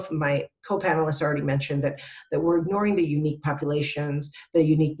think both of my co-panelists already mentioned that we're ignoring the unique populations, the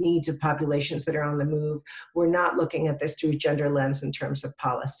unique needs of populations that are on the move. We're not looking at this through a gender lens in terms of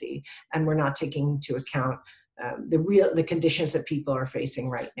policy, and we're not taking into account the conditions that people are facing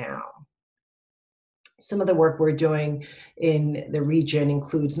right now. Some of the work we're doing in the region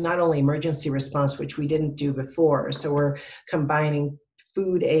includes not only emergency response, which we didn't do before. So we're combining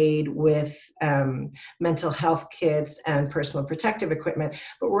food aid with mental health kits and personal protective equipment,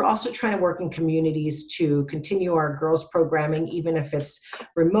 but we're also trying to work in communities to continue our girls programming, even if it's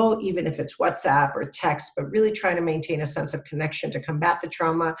remote, even if it's WhatsApp or text, but really trying to maintain a sense of connection to combat the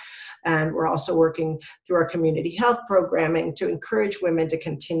trauma. And we're also working through our community health programming to encourage women to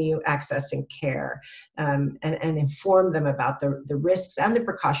continue accessing care, and inform them about the risks and the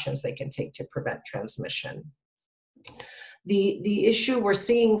precautions they can take to prevent transmission. The issue we're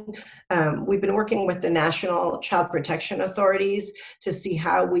seeing, we've been working with the national child protection authorities to see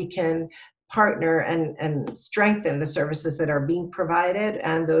how we can partner and strengthen the services that are being provided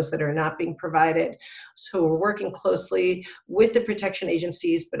and those that are not being provided. So we're working closely with the protection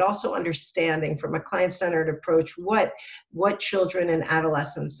agencies, but also understanding from a client-centered approach what children and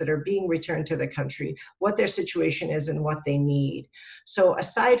adolescents that are being returned to the country, what their situation is and what they need. So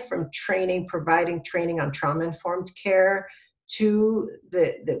aside from providing training on trauma-informed care to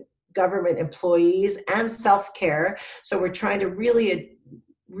the government employees and self-care, so we're trying to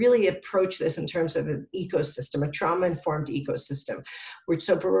really approach this in terms of an ecosystem, a trauma-informed ecosystem.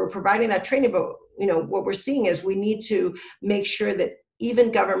 We're providing that training, but what we're seeing is we need to make sure that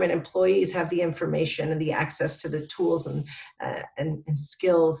even government employees have the information and the access to the tools and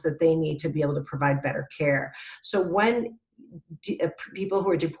skills that they need to be able to provide better care. So when people who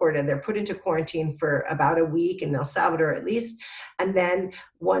are deported, they're put into quarantine for about a week in El Salvador at least, and then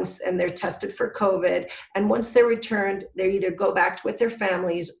they're tested for COVID, and once they're returned, they either go back with their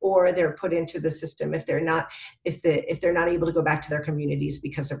families or they're put into the system if they're not able to go back to their communities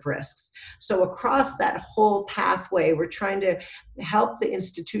because of risks. So across that whole pathway, we're trying to help the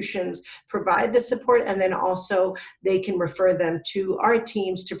institutions provide the support, and then also they can refer them to our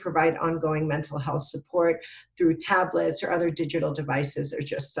teams to provide ongoing mental health support through tablets or other digital devices or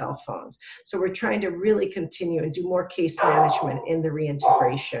just cell phones. So we're trying to really continue and do more case management in the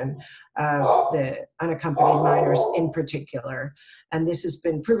reintegration of the unaccompanied minors in particular. And this has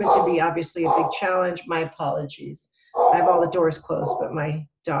been proven to be obviously a big challenge. My apologies. I have all the doors closed, but my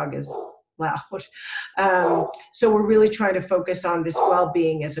dog is loud. So we're really trying to focus on this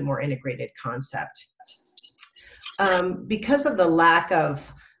well-being as a more integrated concept. Because of the lack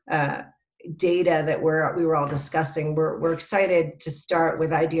of data that we were all discussing, we're excited to start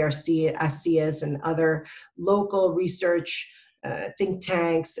with IDRC, ASEAs, and other local research think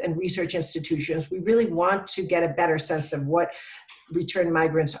tanks and research institutions. We really want to get a better sense of what returned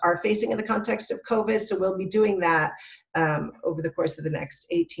migrants are facing in the context of COVID. So we'll be doing that over the course of the next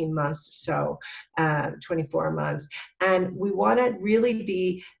 18 months or so, 24 months. And we want to really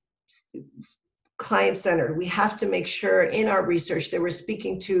be client-centered. We have to make sure in our research that we're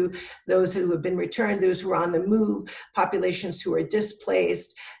speaking to those who have been returned, those who are on the move, populations who are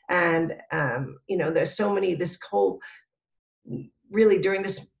displaced. And, there's so many, this whole really during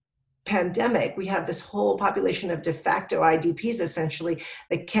this pandemic, we have this whole population of de facto IDPs essentially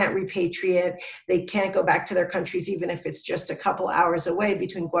that can't repatriate. They can't go back to their countries, even if it's just a couple hours away.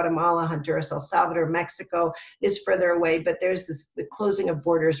 Between Guatemala, Honduras, El Salvador, Mexico is further away, but there's this, the closing of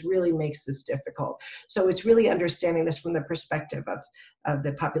borders really makes this difficult. So it's really understanding this from the perspective of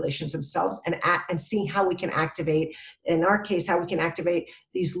the populations themselves, and seeing how we can activate, in our case, how we can activate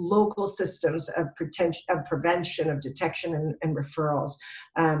these local systems of prevention, of detection and referrals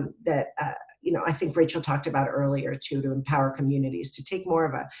that I think Rachel talked about earlier too, to empower communities to take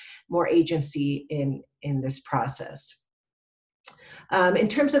more agency in this process. In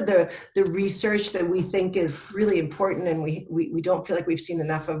terms of the research that we think is really important and we don't feel like we've seen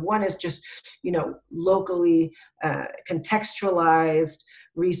enough of, one is just, locally contextualized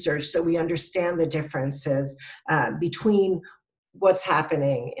research, so we understand the differences between what's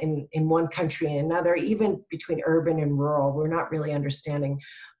happening in one country and another, even between urban and rural. We're not really understanding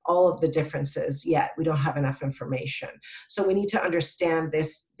all of the differences yet. We don't have enough information. So we need to understand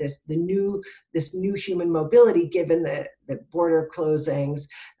this new human mobility, given the border closings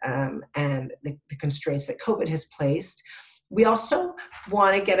and the constraints that COVID has placed. We also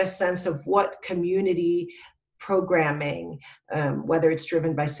want to get a sense of what community programming, whether it's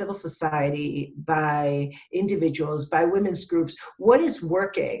driven by civil society, by individuals, by women's groups, what is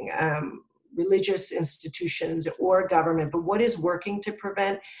working, religious institutions or government, but what is working to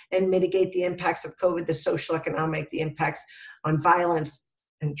prevent and mitigate the impacts of COVID, the social, economic, the impacts on violence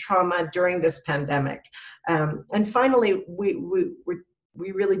and trauma during this pandemic. And finally, we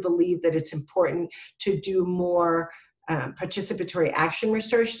really believe that it's important to do more participatory action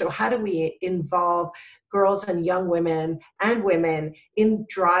research. So how do we involve girls and young women and women in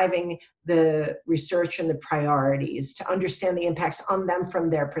driving the research and the priorities, to understand the impacts on them from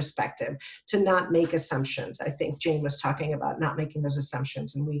their perspective, to not make assumptions. I think Jane was talking about not making those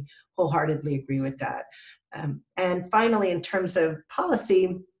assumptions, and we wholeheartedly agree with that. And finally, in terms of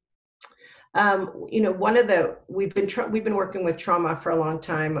policy, we've been working with trauma for a long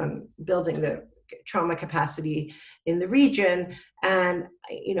time on building the trauma capacity in the region, and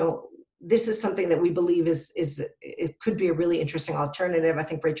this is something that we believe it could be a really interesting alternative. I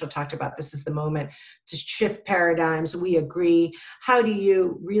think Rachel talked about this is the moment to shift paradigms. We agree. How do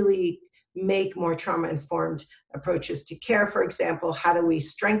you really make more trauma-informed approaches to care, for example? How do we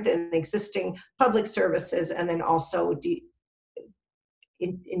strengthen existing public services and then also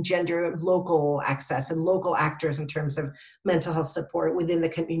engender local access and local actors in terms of mental health support within the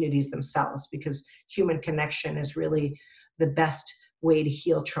communities themselves, because human connection is really the best way to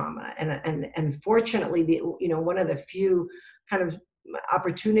heal trauma. And fortunately, one of the few kind of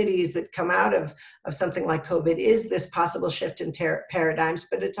opportunities that come out of something like COVID is this possible shift in paradigms,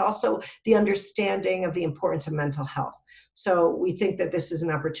 but it's also the understanding of the importance of mental health. So we think that this is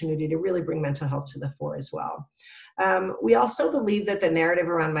an opportunity to really bring mental health to the fore as well. We also believe that the narrative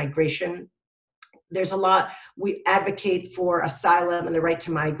around migration, there's a lot, we advocate for asylum and the right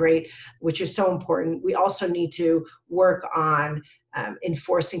to migrate, which is so important. We also need to work on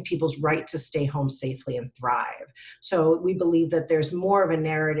enforcing people's right to stay home safely and thrive. So we believe that there's more of a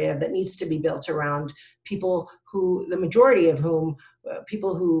narrative that needs to be built around people who, the majority of whom,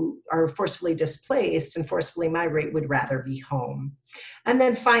 people who are forcefully displaced and forcefully migrate would rather be home. And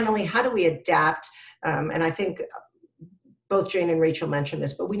then finally, how do we adapt? And I think both Jane and Rachel mentioned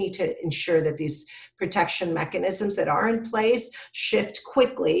this, but we need to ensure that these protection mechanisms that are in place shift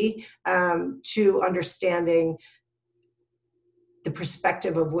quickly to understanding the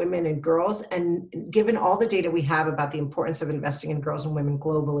perspective of women and girls. And given all the data we have about the importance of investing in girls and women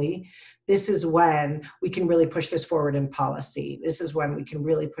globally, this is when we can really push this forward in policy. This is when we can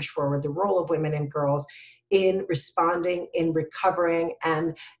really push forward the role of women and girls in responding, in recovering,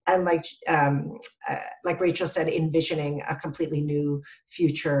 and like Rachel said, envisioning a completely new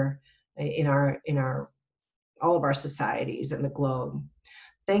future in all of our societies and the globe.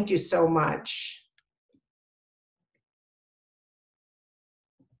 Thank you so much.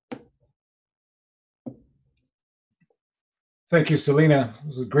 Thank you, Selena. It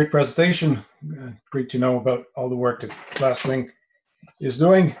was a great presentation. Great to know about all the work that Glasswing is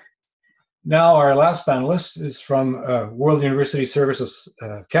doing. Now, our last panelist is from World University Service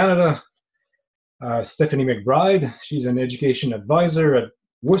of Canada, Stephanie McBride. She's an education advisor at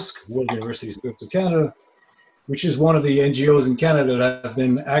WUSC, World University Service of Canada, which is one of the NGOs in Canada that have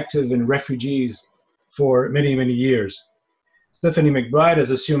been active in refugees for many, many years. Stephanie McBride has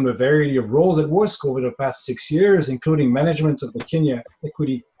assumed a variety of roles at WUSC over the past 6 years, including management of the Kenya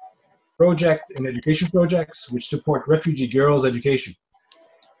Equity Project and education projects, which support refugee girls' education.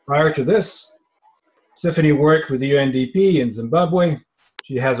 Prior to this, Stephanie worked with the UNDP in Zimbabwe.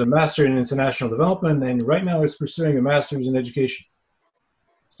 She has a Master in International Development and right now is pursuing a Master's in Education.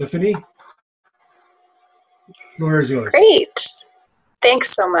 Stephanie, the floor is yours. Great.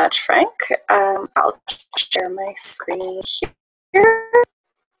 Thanks so much, Frank. I'll share my screen here.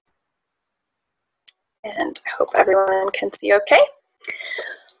 And I hope everyone can see okay.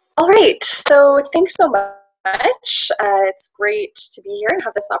 All right, so thanks so much. It's great to be here and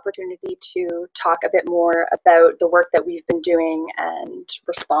have this opportunity to talk a bit more about the work that we've been doing and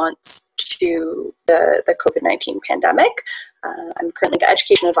response to the COVID-19 pandemic. I'm currently the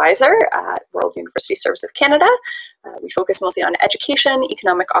Education Advisor at World University Service of Canada. We focus mostly on education,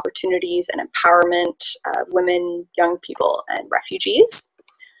 economic opportunities, and empowerment of women, young people, and refugees.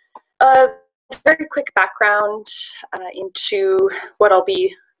 Very quick background into what I'll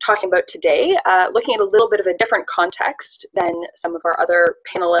be talking about today, looking at a little bit of a different context than some of our other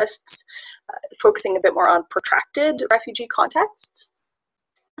panelists, focusing a bit more on protracted refugee contexts.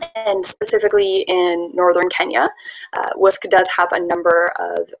 And specifically in northern Kenya, WUSC does have a number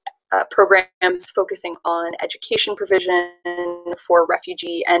of programs focusing on education provision for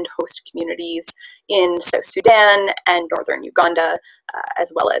refugee and host communities in South Sudan and northern Uganda,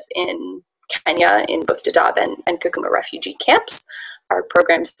 as well as in Kenya in both Dadaab and Kakuma refugee camps. Our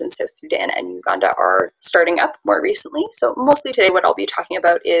programs in South Sudan and Uganda are starting up more recently. So mostly today what I'll be talking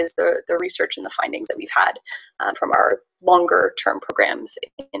about is the research and the findings that we've had from our longer term programs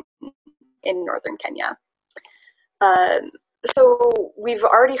in northern Kenya. So we've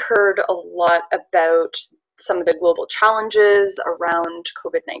already heard a lot about some of the global challenges around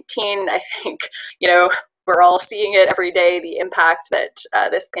COVID-19. I think, you know, we're all seeing it every day, the impact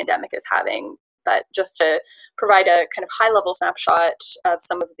that this pandemic is having. But just to provide a kind of high-level snapshot of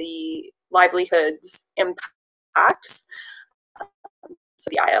some of the livelihoods impacts. So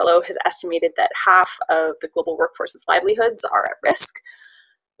the ILO has estimated that half of the global workforce's livelihoods are at risk,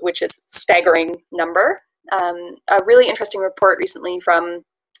 which is a staggering number. A really interesting report recently from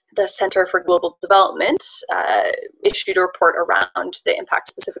the Center for Global Development issued a report around the impact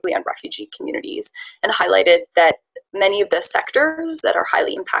specifically on refugee communities and highlighted that many of the sectors that are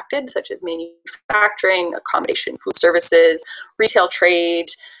highly impacted, such as manufacturing, accommodation, food services, retail trade,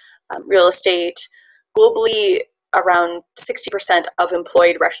 real estate, globally around 60% of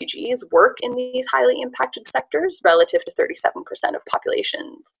employed refugees work in these highly impacted sectors relative to 37% of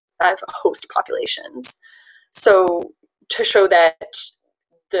populations, of host populations. So to show that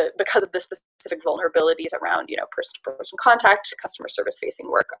because of the specific vulnerabilities around, you know, person-to-person contact, customer service-facing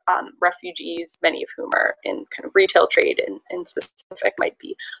work, refugees, many of whom are in kind of retail trade and specific, might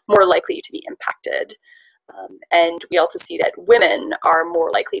be more likely to be impacted. And we also see that women are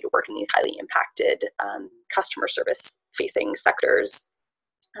more likely to work in these highly impacted customer service-facing sectors.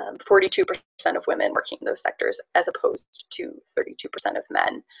 42% of women working in those sectors, as opposed to 32% of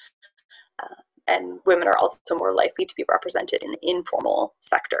men. And women are also more likely to be represented in the informal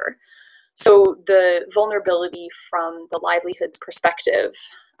sector. So the vulnerability from the livelihoods perspective,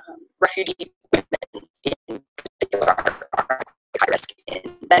 refugee women in particular are high risk in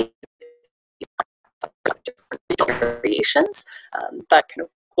many different variations, but kind of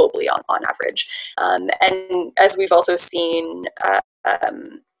globally on average. And as we've also seen,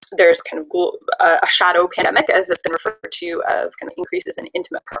 there's kind of a shadow pandemic, as it's been referred to, of kind of increases in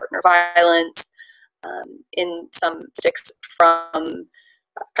intimate partner violence in some statistics from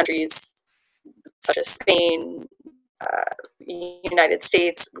countries such as Spain, United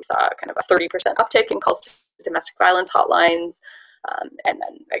States. We saw kind of a 30% uptick in calls to domestic violence hotlines. And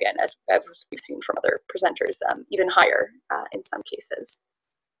then again, as we've seen from other presenters, even higher in some cases.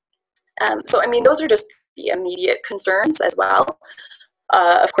 So I mean, those are just the immediate concerns as well.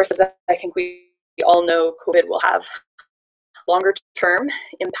 Of course, as I think we all know, COVID will have longer term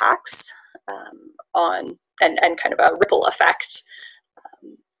impacts on and kind of a ripple effect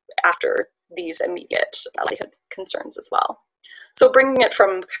after these immediate livelihood concerns as well. So bringing it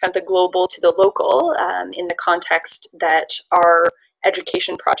from kind of the global to the local in the context that our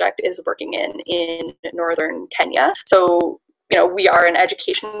education project is working in northern Kenya. So, you know, we are an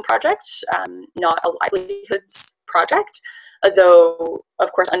education project, not a livelihoods project, though,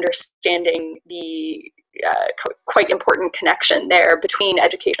 of course, understanding the quite important connection there between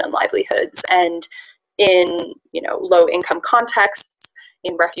education and livelihoods. And in, you know, low-income contexts,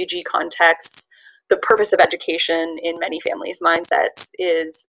 in refugee contexts, the purpose of education in many families' mindsets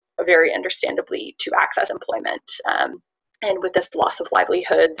is very understandably to access employment. And with this loss of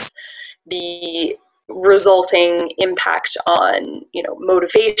livelihoods, the resulting impact on, you know,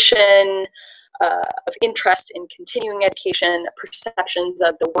 motivation, of interest in continuing education, perceptions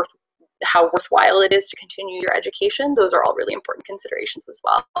of the how worthwhile it is to continue your education. Those are all really important considerations as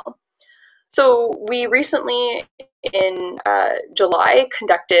well. So we recently, in July,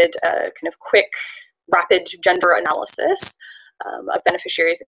 conducted a kind of quick, rapid gender analysis of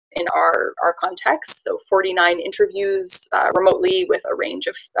beneficiaries in our context. So 49 interviews remotely with a range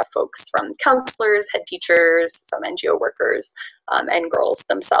of folks, from counselors, head teachers, some NGO workers, and girls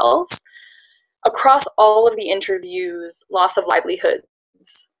themselves. Across all of the interviews, loss of livelihoods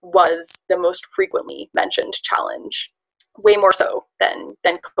was the most frequently mentioned challenge, way more so than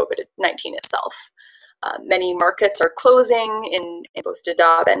COVID-19 itself. Many markets are closing in both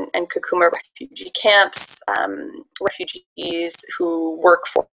Dadaab and Kakuma refugee camps. Refugees who work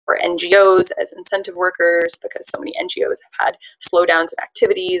for NGOs as incentive workers, because so many NGOs have had slowdowns in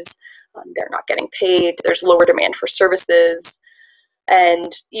activities, they're not getting paid, there's lower demand for services.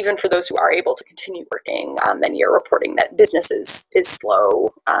 And even for those who are able to continue working, many are reporting that business is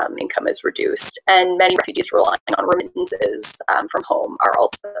slow, income is reduced, and many refugees relying on remittances from home are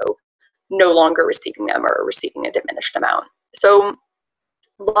also no longer receiving them or receiving a diminished amount. So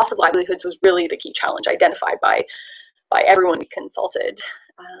loss of livelihoods was really the key challenge identified by everyone we consulted,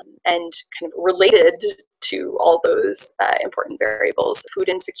 and kind of related to all those important variables: food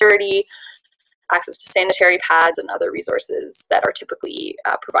insecurity, access to sanitary pads and other resources that are typically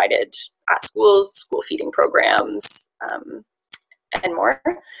provided at schools, school feeding programs, and more.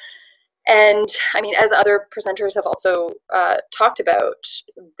 And I mean, as other presenters have also talked about,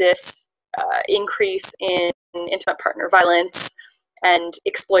 this increase in intimate partner violence and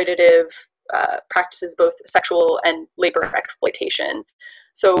exploitative practices, both sexual and labor exploitation.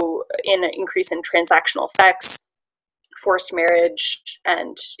 So in an increase in transactional sex, forced marriage,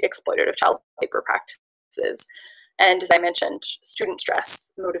 and exploitative child labor practices. And as I mentioned, student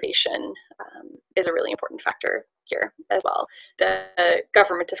stress motivation is a really important factor here as well. The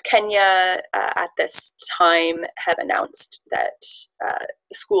government of Kenya at this time have announced that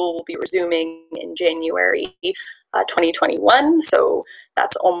school will be resuming in January 2021. So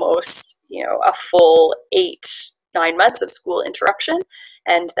that's almost, a full 8-9 months of school interruption,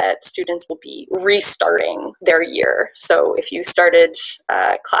 and that students will be restarting their year. So if you started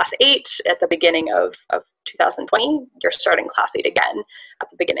class 8 at the beginning of 2020, you're starting class 8 again at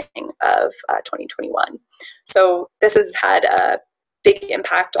the beginning of 2021. So this has had a big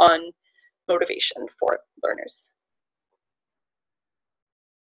impact on motivation for learners.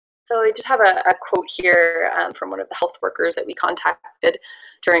 So I just have a quote here from one of the health workers that we contacted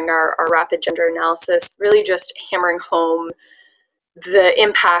during our rapid gender analysis, really just hammering home the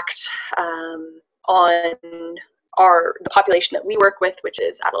impact on the population that we work with, which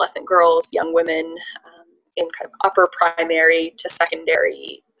is adolescent girls, young women in kind of upper primary to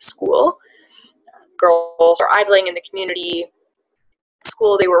secondary school. Girls are idling in the community.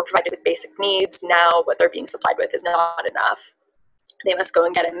 School, they were provided with basic needs. Now what they're being supplied with is not enough. They must go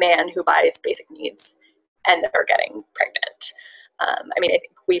and get a man who buys basic needs, and they're getting pregnant. I mean, I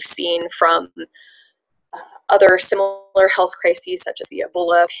think we've seen from other similar health crises, such as the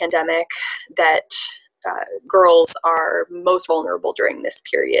Ebola pandemic, that girls are most vulnerable during this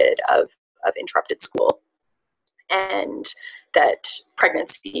period of interrupted school, and that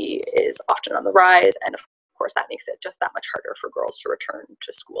pregnancy is often on the rise, and of course that makes it just that much harder for girls to return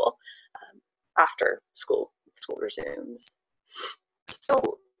to school after school resumes.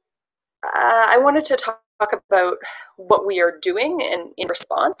 So I wanted to talk about what we are doing in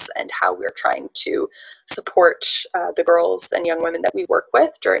response and how we're trying to support the girls and young women that we work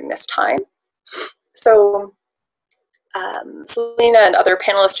with during this time. So Selena and other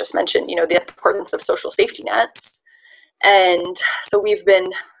panelists just mentioned, the importance of social safety nets. And so we've been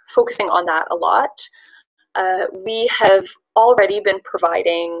focusing on that a lot. We have already been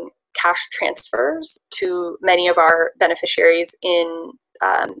providing cash transfers to many of our beneficiaries in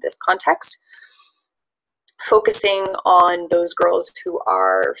this context, focusing on those girls who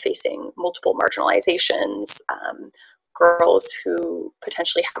are facing multiple marginalizations, girls who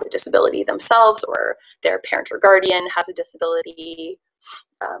potentially have a disability themselves or their parent or guardian has a disability,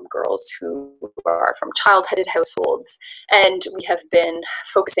 girls who are from child-headed households. And we have been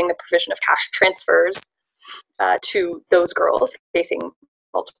focusing the provision of cash transfers to those girls facing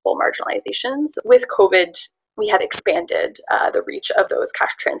multiple marginalizations. With COVID, we have expanded the reach of those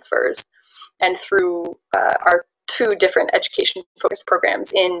cash transfers, and through our 2 different education-focused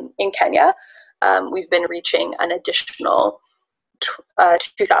programs in Kenya, we've been reaching an additional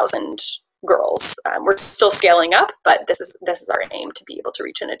 2,000 girls. We're still scaling up, but this is our aim, to be able to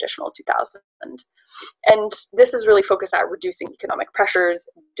reach an additional 2,000. And this is really focused at reducing economic pressures,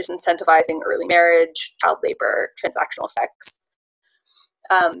 disincentivizing early marriage, child labor, transactional sex.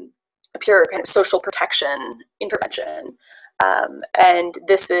 pure kind of social protection intervention. And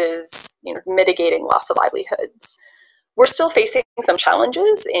this is, mitigating loss of livelihoods. We're still facing some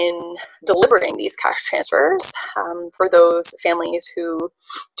challenges in delivering these cash transfers for those families who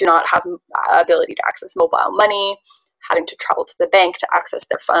do not have ability to access mobile money, having to travel to the bank to access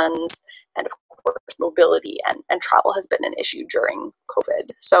their funds, and of course, mobility and travel has been an issue during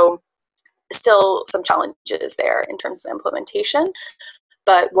COVID. So still some challenges there in terms of implementation.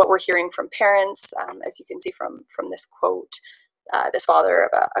 But what we're hearing from parents, as you can see from this quote, this father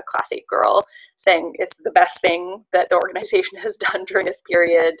of a Class 8 girl saying it's the best thing that the organization has done during this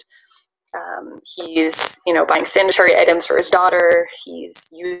period. He's, buying sanitary items for his daughter. He's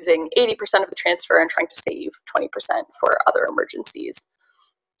using 80% of the transfer and trying to save 20% for other emergencies.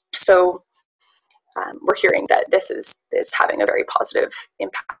 So we're hearing that this is having a very positive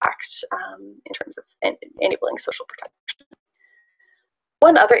impact in terms of enabling social protection.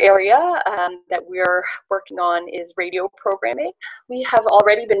 One other area that we're working on is radio programming. We have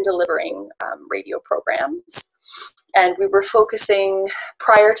already been delivering radio programs, and we were focusing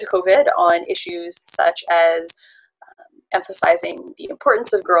prior to COVID on issues such as emphasizing the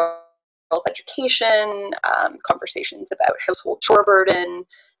importance of girls' education, conversations about household chore burden,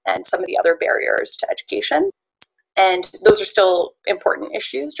 and some of the other barriers to education. And those are still important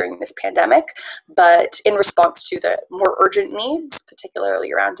issues during this pandemic, but in response to the more urgent needs,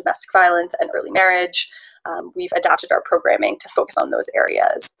 particularly around domestic violence and early marriage, we've adapted our programming to focus on those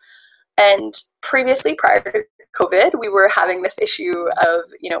areas. And previously, prior to COVID, we were having this issue of,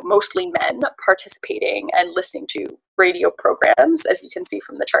 mostly men participating and listening to radio programs. As you can see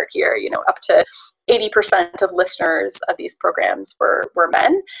from the chart here, up to 80% of listeners of these programs were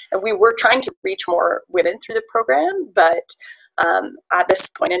men. And we were trying to reach more women through the program, but at this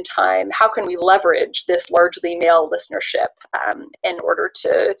point in time, how can we leverage this largely male listenership in order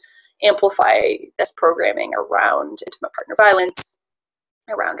to amplify this programming around intimate partner violence,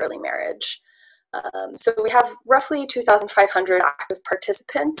 around early marriage? So we have roughly 2,500 active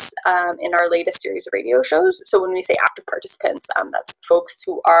participants in our latest series of radio shows. So when we say active participants, that's folks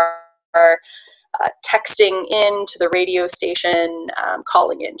who are texting in to the radio station,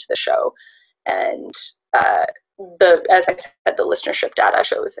 calling into the show. And as I said, the listenership data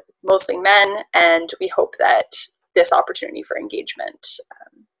shows mostly men, and we hope that this opportunity for engagement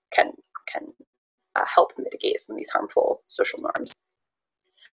can help mitigate some of these harmful social norms.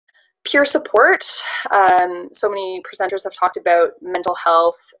 Peer support. So many presenters have talked about mental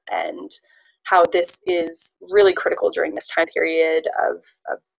health and how this is really critical during this time period of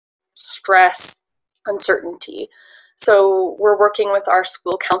stress, uncertainty. So we're working with our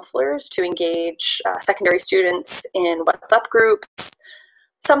school counselors to engage secondary students in WhatsApp groups,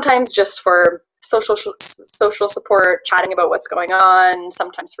 sometimes just for social support, chatting about what's going on,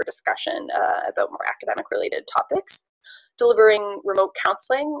 sometimes for discussion about more academic related topics. Delivering remote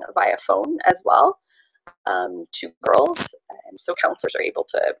counseling via phone as well to girls, and so counselors are able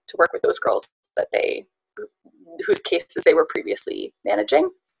to work with those girls whose cases they were previously managing.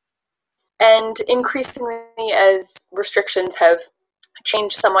 And increasingly, as restrictions have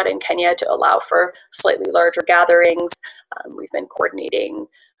changed somewhat in Kenya to allow for slightly larger gatherings, we've been coordinating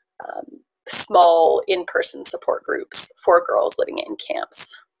small in-person support groups for girls living in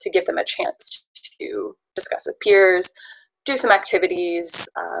camps to give them a chance to discuss with peers, do some activities,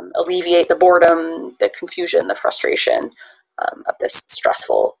 alleviate the boredom, the confusion, the frustration of this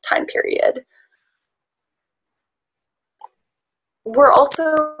stressful time period. We're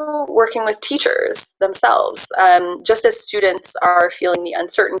also working with teachers themselves. Just as students are feeling the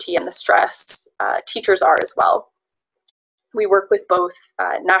uncertainty and the stress, teachers are as well. We work with both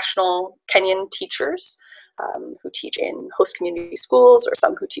national Kenyan teachers who teach in host community schools, or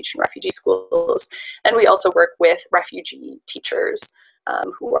some who teach in refugee schools. And we also work with refugee teachers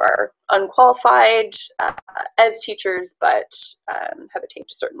who are unqualified as teachers, but have attained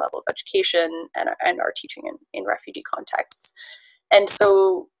a certain level of education and are teaching in refugee contexts. And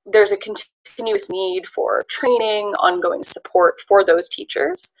so there's a continuous need for training, ongoing support for those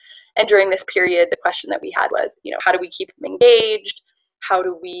teachers. And during this period, the question that we had was, how do we keep them engaged? How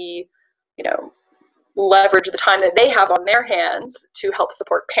do we, leverage the time that they have on their hands to help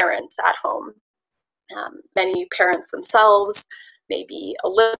support parents at home? Many parents themselves may be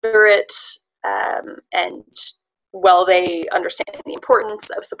illiterate, and while they understand the importance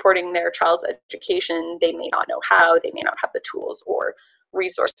of supporting their child's education, they may not know how, they may not have the tools or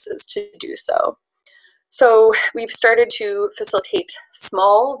resources to do so. So we've started to facilitate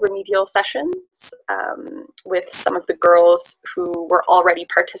small remedial sessions with some of the girls who were already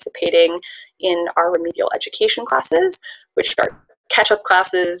participating in our remedial education classes, which are catch-up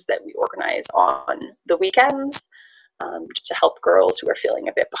classes that we organize on the weekends, just to help girls who are feeling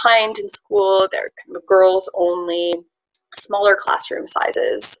a bit behind in school. They're kind of girls-only, smaller classroom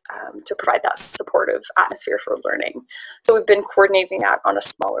sizes, to provide that supportive atmosphere for learning. So we've been coordinating that on a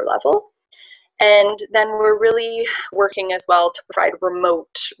smaller level. And then we're really working as well to provide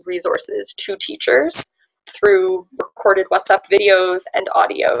remote resources to teachers through recorded WhatsApp videos and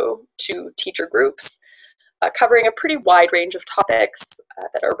audio to teacher groups, covering a pretty wide range of topics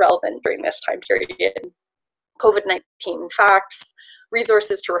that are relevant during this time period. COVID-19 facts,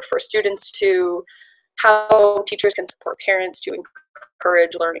 resources to refer students to, how teachers can support parents to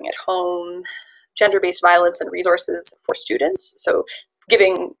encourage learning at home, gender-based violence and resources for students. So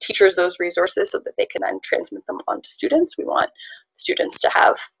giving teachers those resources so that they can then transmit them on to students. We want students to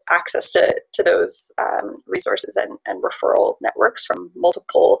have access to those resources and referral networks from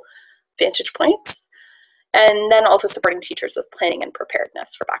multiple vantage points. And then also supporting teachers with planning and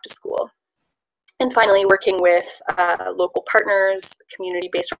preparedness for back to school. And finally, working with local partners,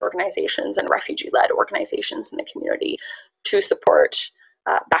 community-based organizations, and refugee-led organizations in the community to support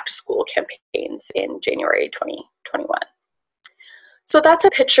back to school campaigns in January 2021. So that's a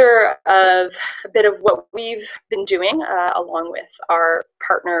picture of a bit of what we've been doing along with our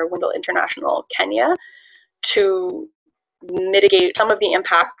partner, Wendell International Kenya, to mitigate some of the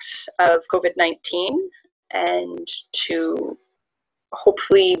impact of COVID-19 and to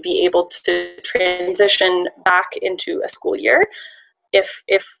hopefully be able to transition back into a school year if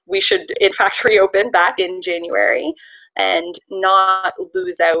we should in fact reopen back in January, and not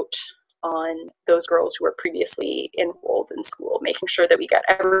lose out on those girls who were previously enrolled in school. Making sure that we get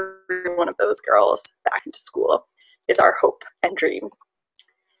every one of those girls back into school is our hope and dream.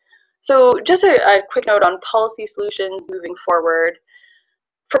 So just a quick note on policy solutions moving forward.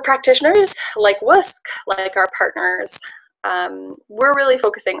 For practitioners like WUSC, like our partners, we're really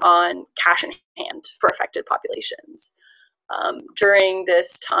focusing on cash in hand for affected populations. During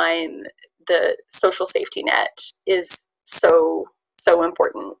this time, the social safety net is so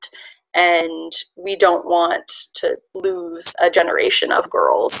important, and we don't want to lose a generation of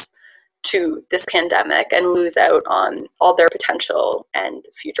girls to this pandemic and lose out on all their potential and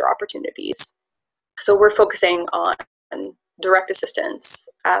future opportunities. So we're focusing on direct assistance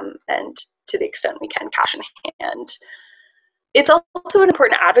and, to the extent we can, cash in hand. It's also an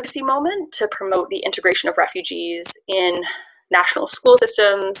important advocacy moment to promote the integration of refugees in national school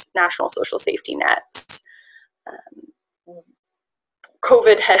systems, national social safety nets.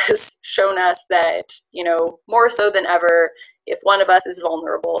 COVID has shown us that, you know, more so than ever, if one of us is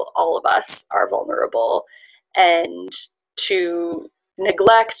vulnerable, all of us are vulnerable. And to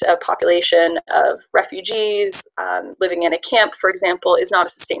neglect a population of refugees living in a camp, for example, is not a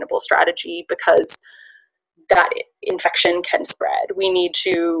sustainable strategy, because that infection can spread. We need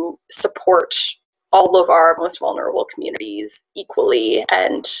to support all of our most vulnerable communities equally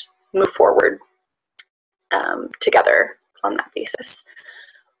and move forward together on that basis.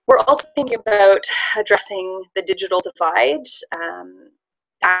 We're also thinking about addressing the digital divide.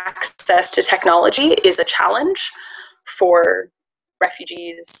 Access to technology is a challenge for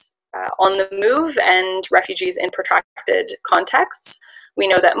refugees on the move and refugees in protracted contexts. We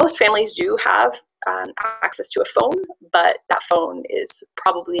know that most families do have access to a phone, but that phone is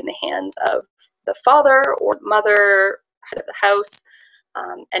probably in the hands of the father or mother, head of the house,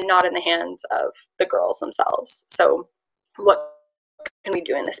 and not in the hands of the girls themselves. So what can we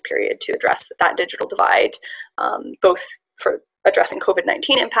do in this period to address that digital divide, both for addressing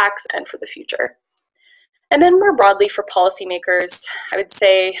COVID-19 impacts and for the future? And then more broadly for policymakers, I would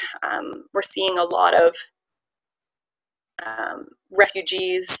say we're seeing a lot of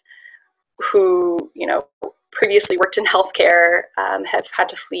refugees who, you know, previously worked in healthcare, have had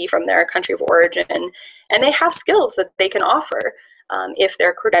to flee from their country of origin, and they have skills that they can offer if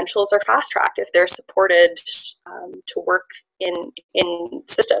their credentials are fast-tracked, if they're supported to work in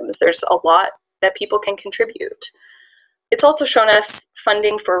systems. There's a lot that people can contribute. It's also shown us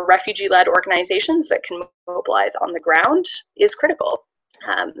funding for refugee-led organizations that can mobilize on the ground is critical.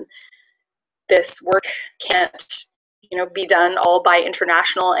 This work can't, you know, be done all by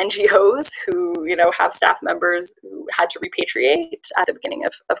international NGOs who, you know, have staff members who had to repatriate at the beginning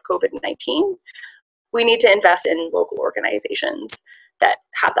of COVID-19. We need to invest in local organizations that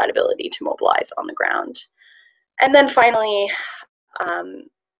have that ability to mobilize on the ground. And then finally,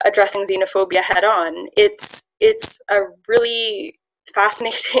 addressing xenophobia head on. It's a really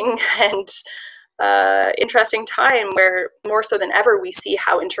fascinating and interesting time where more so than ever we see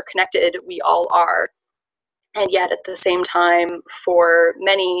how interconnected we all are. And yet at the same time, for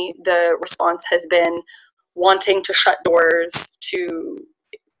many, the response has been, wanting to shut doors, to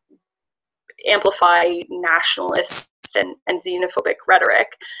amplify nationalist and xenophobic rhetoric.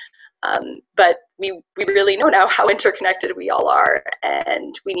 But we really know now how interconnected we all are,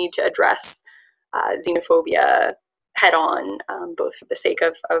 and we need to address xenophobia head on, both for the sake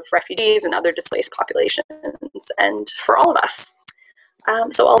of refugees and other displaced populations, and for all of us.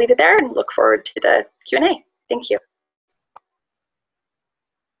 So I'll leave it there and look forward to the Q&A. Thank you.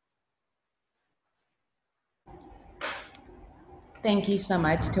 Thank you so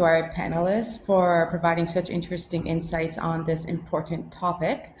much to our panelists for providing such interesting insights on this important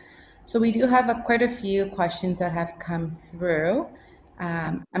topic. So we do have quite a few questions that have come through.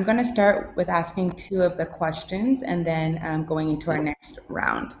 I'm going to start with asking two of the questions and then going into our next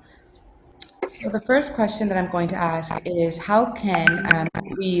round. So the first question that I'm going to ask is, how can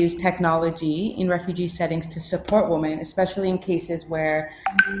we use technology in refugee settings to support women, especially in cases where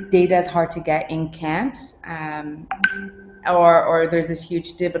data is hard to get in camps, or there's this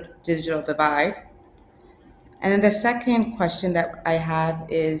huge digital divide? And then the second question that I have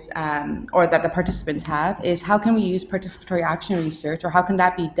is, or that the participants have, is how can we use participatory action research, or how can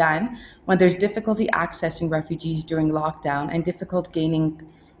that be done when there's difficulty accessing refugees during lockdown and difficult gaining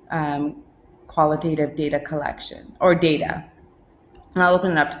qualitative data collection or data? And I'll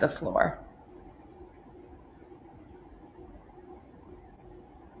open it up to the floor.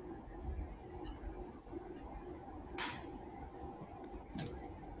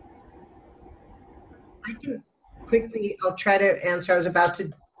 I can quickly, I'll try to answer. I was about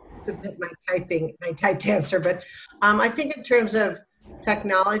to submit my typed answer, but I think in terms of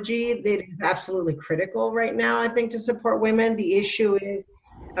technology, it is absolutely critical right now, I think, to support women. The issue is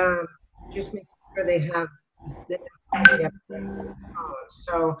just making sure they have phones.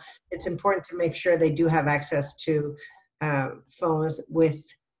 So it's important to make sure they do have access to phones with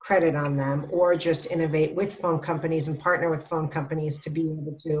credit on them, or just innovate with phone companies and partner with phone companies to be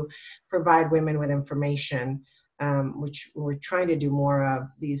able to provide women with information, which we're trying to do more of,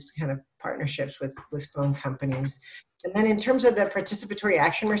 these kind of partnerships with phone companies. And then in terms of the participatory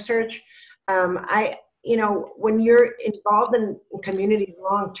action research, when you're involved in communities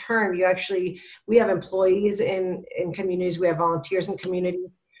long term, we have employees in communities, we have volunteers in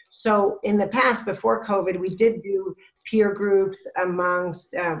communities. So in the past, before COVID, we did do peer groups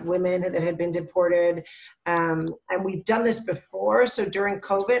amongst women that had been deported. And we've done this before. So during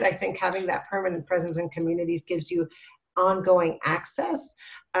COVID, I think having that permanent presence in communities gives you ongoing access.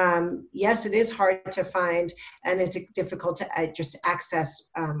 Yes, it is hard to find, and it's difficult to just access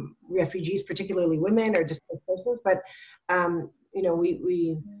refugees, particularly women or displaced persons. But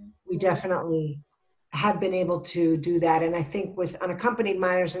we definitely have been able to do that. And I think with unaccompanied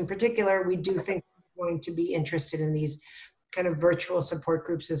minors in particular, we do think we're going to be interested in these kind of virtual support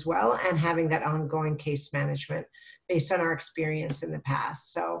groups as well, and having that ongoing case management based on our experience in the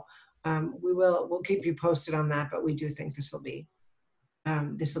past. So we'll keep you posted on that, but we do think this will be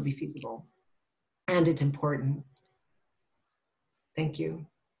feasible, and it's important. Thank you.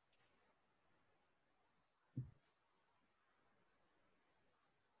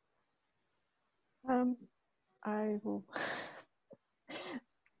 I will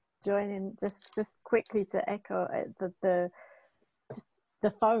join in just quickly to echo the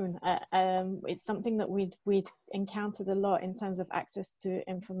phone. It's something that we'd encountered a lot in terms of access to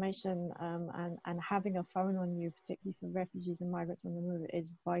information, and having a phone on you, particularly for refugees and migrants on the move,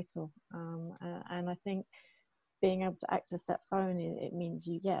 is vital. And I think being able to access that phone, it means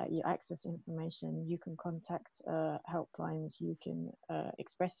you access information, you can contact helplines, you can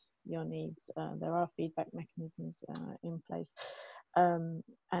express your needs. There are feedback mechanisms in place. And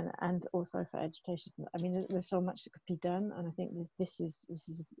also for education. I mean, there's so much that could be done, and I think that this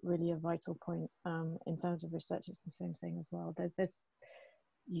is really a vital point in terms of research. It's the same thing as well.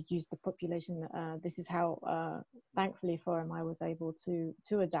 You use the population. This is how, thankfully, for him, I was able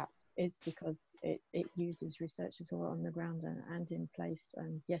to adapt, is because it uses researchers who are on the ground and in place.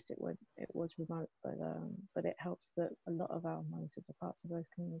 And yes, it was remote, but it helps that a lot of our monitors are parts of those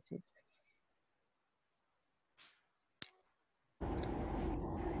communities.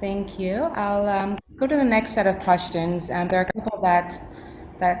 Thank you. I'll go to the next set of questions. There are a couple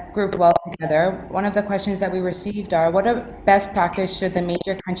that group well together. One of the questions that we received are, what best practice should the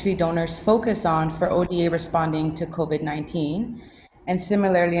major country donors focus on for ODA responding to COVID-19? And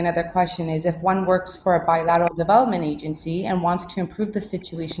similarly, another question is, if one works for a bilateral development agency and wants to improve the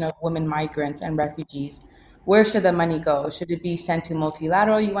situation of women migrants and refugees, where should the money go? Should it be sent to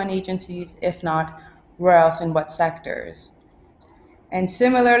multilateral UN agencies? If not, where else, in what sectors? And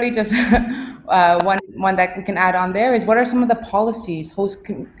similarly, just one that we can add on there is, what are some of the policies host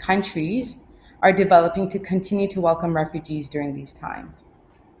countries are developing to continue to welcome refugees during these times?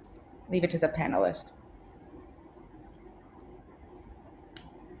 Leave it to the panelists.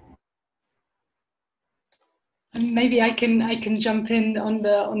 And maybe I can jump in on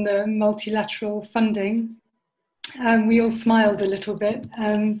the multilateral funding. We all smiled a little bit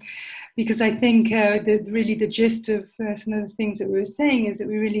because I think really the gist of some of the things that we were saying is that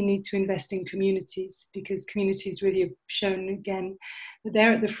we really need to invest in communities, because communities really have shown again that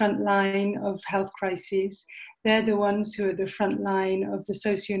they're at the front line of health crises. They're the ones who are at the front line of the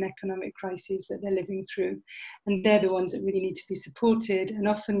socio and economic crises that they're living through. And they're the ones that really need to be supported. And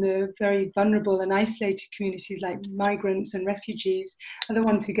often the very vulnerable and isolated communities like migrants and refugees are the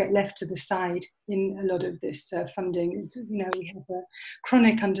ones who get left to the side in a lot of this funding. We have a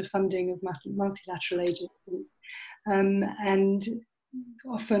chronic underfunding of multilateral agencies. And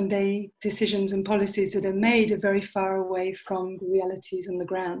often decisions and policies that are made are very far away from the realities on the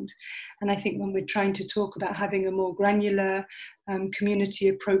ground. And I think when we're trying to talk about having a more granular, community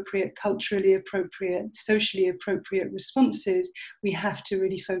appropriate, culturally appropriate, socially appropriate responses, we have to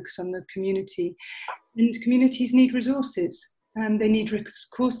really focus on the community. And communities need resources. They need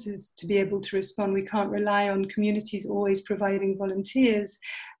courses to be able to respond. We can't rely on communities always providing volunteers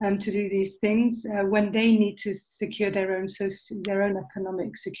to do these things when they need to secure their own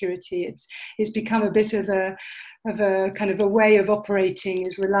economic security. It's become a bit of a kind of a way of operating,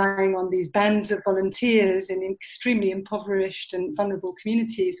 is relying on these bands of volunteers in extremely impoverished and vulnerable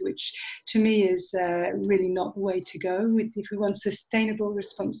communities, which to me is really not the way to go. If we want sustainable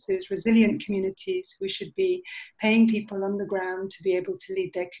responses, resilient communities, we should be paying people on the ground to be able to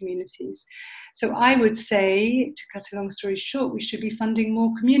lead their communities. So I would say, to cut a long story short, we should be funding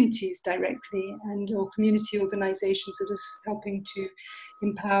more communities directly, or community organizations that are helping to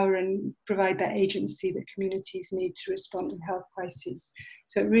empower and provide that agency that communities need to respond in health crises.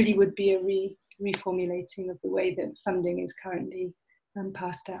 So it really would be a reformulating of the way that funding is currently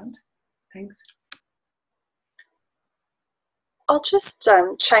passed out. Thanks. I'll just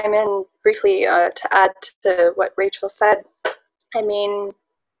chime in briefly to add to what Rachel said. I mean,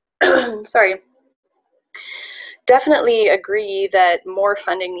 sorry, definitely agree that more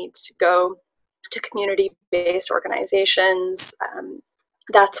funding needs to go to community-based organizations.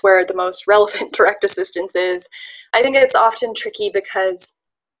 That's where the most relevant direct assistance is. I think it's often tricky because,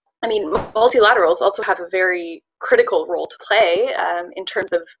 I mean, multilaterals also have a very critical role to play in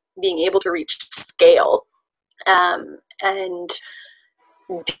terms of being able to reach scale and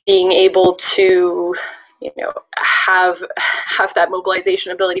being able to, have that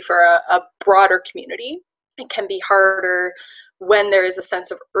mobilization ability for a broader community. It can be harder when there is a sense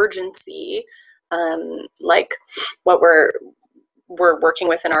of urgency, like what we're working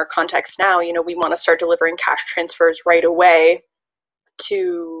with in our context now. We want to start delivering cash transfers right away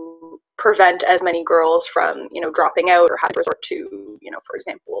to prevent as many girls from, dropping out or having resort to, for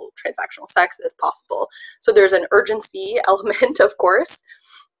example, transactional sex as possible. So there's an urgency element, of course,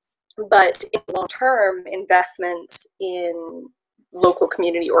 but in long-term, investments in local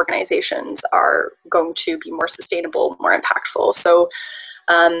community organizations are going to be more sustainable, more impactful. So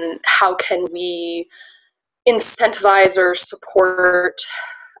how can we incentivize or support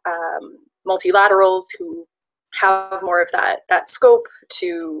multilaterals who have more of that scope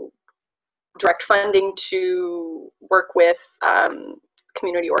to direct funding to work with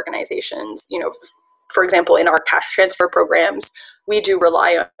community organizations? For example, in our cash transfer programs, we do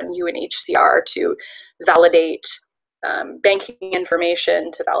rely on UNHCR to validate banking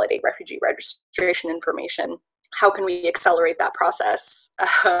information, to validate refugee registration information. How can we accelerate that process?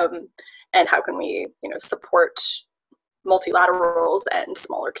 And how can we, support multilaterals and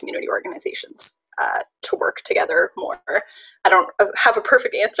smaller community organizations to work together more? I don't have a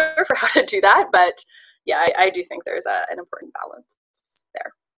perfect answer for how to do that, but yeah, I do think there's an important balance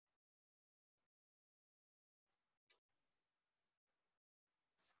there.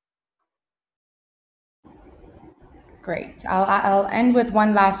 Great. I'll end with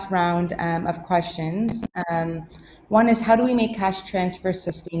one last round of questions. One is, how do we make cash transfers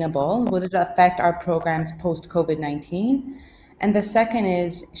sustainable? Will it affect our programs post-COVID-19? And the second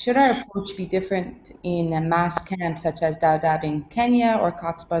is, should our approach be different in mass camps such as Dadaab in Kenya or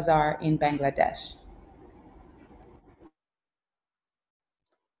Cox's Bazar in Bangladesh?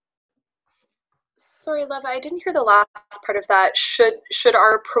 Sorry, Leva, I didn't hear the last part of that. Should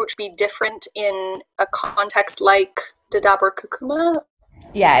our approach be different in a context like Dadaab or Kakuma?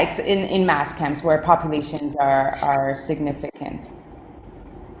 Yeah, in mass camps where populations are significant.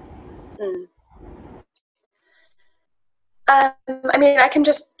 I mean, I can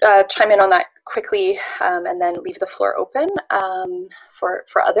just chime in on that quickly and then leave the floor open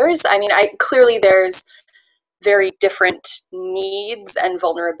for others. I mean, clearly there's very different needs and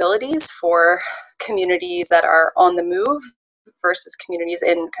vulnerabilities for communities that are on the move versus communities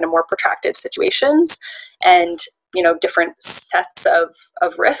in kind of more protracted situations, and different sets of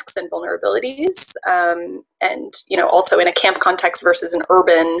risks and vulnerabilities, and also in a camp context versus an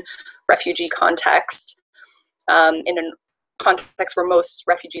urban refugee context. In a context where most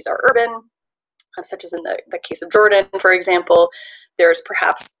refugees are urban, such as in the case of Jordan, for example, there's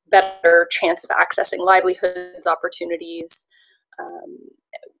perhaps better chance of accessing livelihoods, opportunities,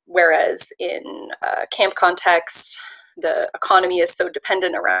 whereas in a camp context, the economy is so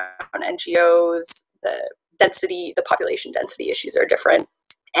dependent around NGOs, the population density issues are different.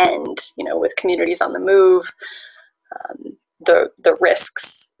 And, with communities on the move, the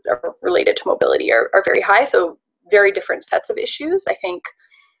risks related to mobility are very high. So very different sets of issues. I think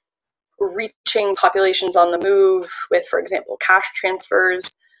reaching populations on the move with, for example, cash transfers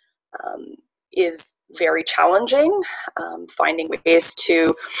is very challenging. Finding ways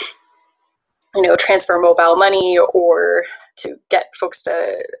to, transfer mobile money or to get folks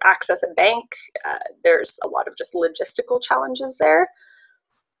to access a bank, there's a lot of just logistical challenges there.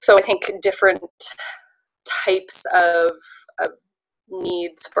 So I think different types of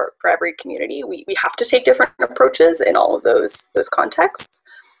needs for every community, we have to take different approaches in all of those contexts.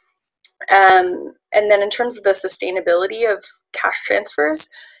 And then in terms of the sustainability of cash transfers,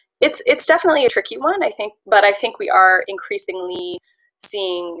 it's definitely a tricky one, I think, but I think we are increasingly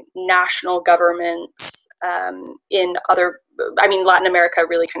seeing national governments Latin America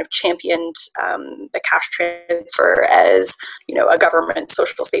really kind of championed the cash transfer as, a government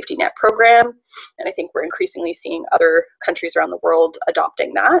social safety net program. And I think we're increasingly seeing other countries around the world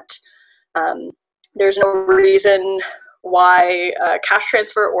adopting that. There's no reason why a cash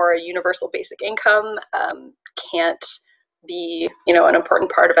transfer or a universal basic income can't be, an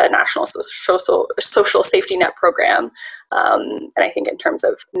important part of a national social safety net program. And I think in terms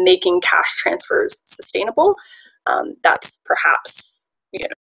of making cash transfers sustainable, that's perhaps,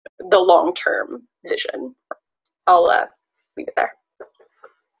 the long-term vision. I'll leave it there.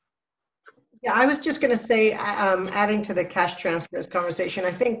 Yeah, I was just going to say, adding to the cash transfers conversation,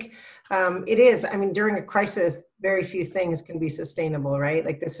 I think it is, during a crisis, very few things can be sustainable, right?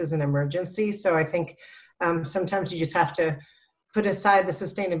 Like, this is an emergency. So I think sometimes you just have to put aside the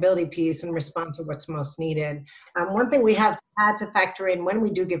sustainability piece and respond to what's most needed. One thing we have had to factor in when we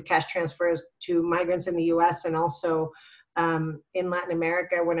do give cash transfers to migrants in the US and also in Latin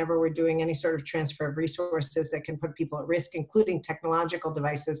America, whenever we're doing any sort of transfer of resources that can put people at risk, including technological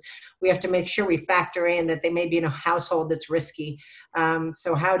devices, we have to make sure we factor in that they may be in a household that's risky.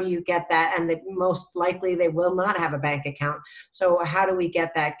 So how do you get that? And that most likely they will not have a bank account. So how do we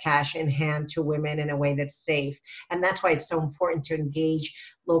get that cash in hand to women in a way that's safe? And that's why it's so important to engage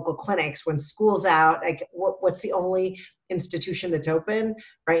local clinics. When school's out, like what's the only institution that's open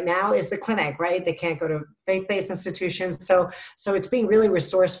right now is the clinic, right? They can't go to faith-based institutions. So it's being really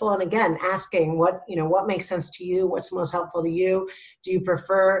resourceful. And again, asking what makes sense to you, what's most helpful to you. Do you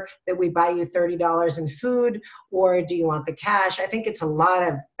prefer that we buy you $30 in food, or do you want the cash? I think it's a lot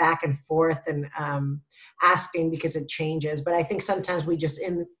of back and forth and asking, because it changes. But I think sometimes we just,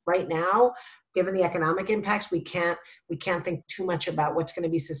 right now, given the economic impacts, we can't think too much about what's going to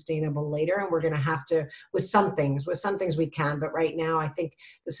be sustainable later. And we're going to have to, with some things we can, but right now I think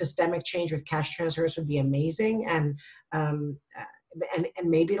the systemic change with cash transfers would be amazing. And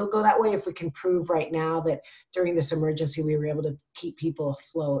maybe it'll go that way if we can prove right now that during this emergency, we were able to keep people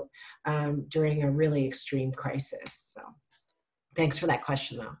afloat during a really extreme crisis. So thanks for that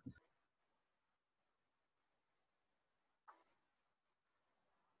question, though.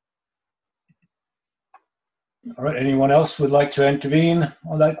 All right, anyone else would like to intervene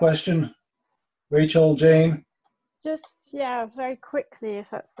on that question? Rachel, Jane? Just, very quickly, if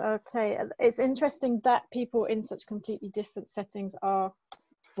that's okay. It's interesting that people in such completely different settings are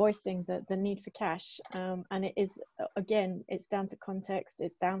voicing the need for cash. And it is, again, it's down to context,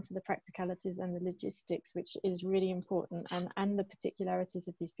 it's down to the practicalities and the logistics, which is really important, and the particularities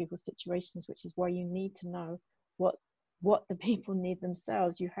of these people's situations, which is why you need to know what the people need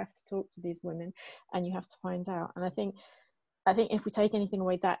themselves. You have to talk to these women and you have to find out. And I think if we take anything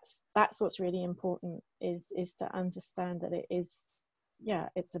away, that's what's really important, is to understand that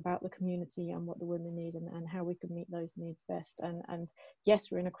it's about the community and what the women need and how we can meet those needs best. And yes,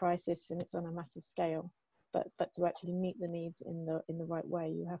 we're in a crisis and it's on a massive scale, but to actually meet the needs in the right way,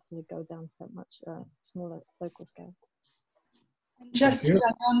 you have to go down to that much smaller local scale. Just to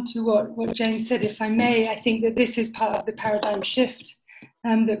add on to what Jane said, if I may, I think that this is part of the paradigm shift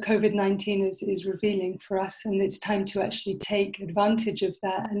that COVID-19 is revealing for us, and it's time to actually take advantage of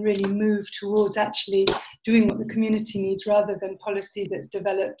that and really move towards actually doing what the community needs, rather than policy that's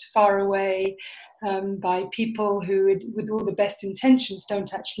developed far away by people who, with all the best intentions,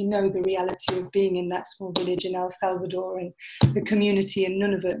 don't actually know the reality of being in that small village in El Salvador and the community in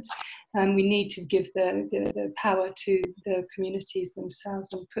Nunavut. We need to give the power to the communities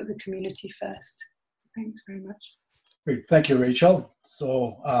themselves and put the community first. Thanks very much. Great, thank you, Rachel.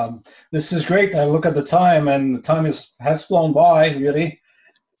 So this is great. I look at the time, and the time has flown by, really.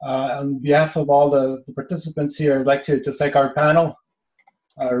 On behalf of all the participants here, I'd like to thank our panel.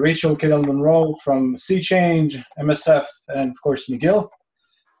 Rachel Kittle-Monroe from Sea Change, MSF, and of course McGill.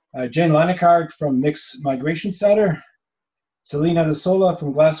 Jane Lannicard from Mixed Migration Center. Selena De Sola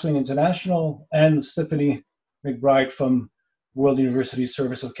from Glasswing International, and Stephanie McBride from World University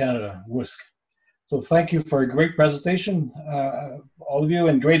Service of Canada, WUSC. So thank you for a great presentation, all of you,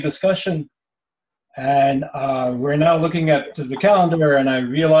 and great discussion. And we're now looking at the calendar, and I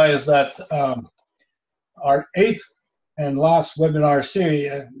realize that our 8th and last webinar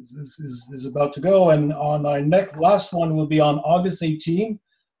series is about to go, and on our last one will be on August 18,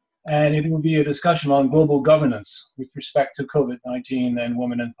 and it will be a discussion on global governance with respect to COVID-19 and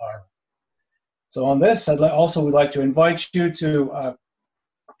women empowerment. So on this, also would like to invite you to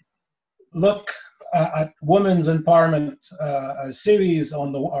look at Women's Empowerment series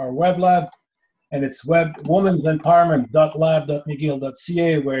on our web lab, and it's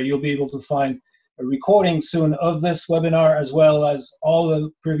women'sempowerment.lab.mcgill.ca, where you'll be able to find a recording soon of this webinar, as well as all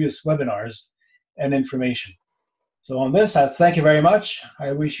the previous webinars and information. So on this, I thank you very much.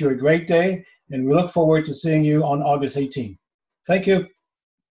 I wish you a great day, and we look forward to seeing you on August 18. Thank you.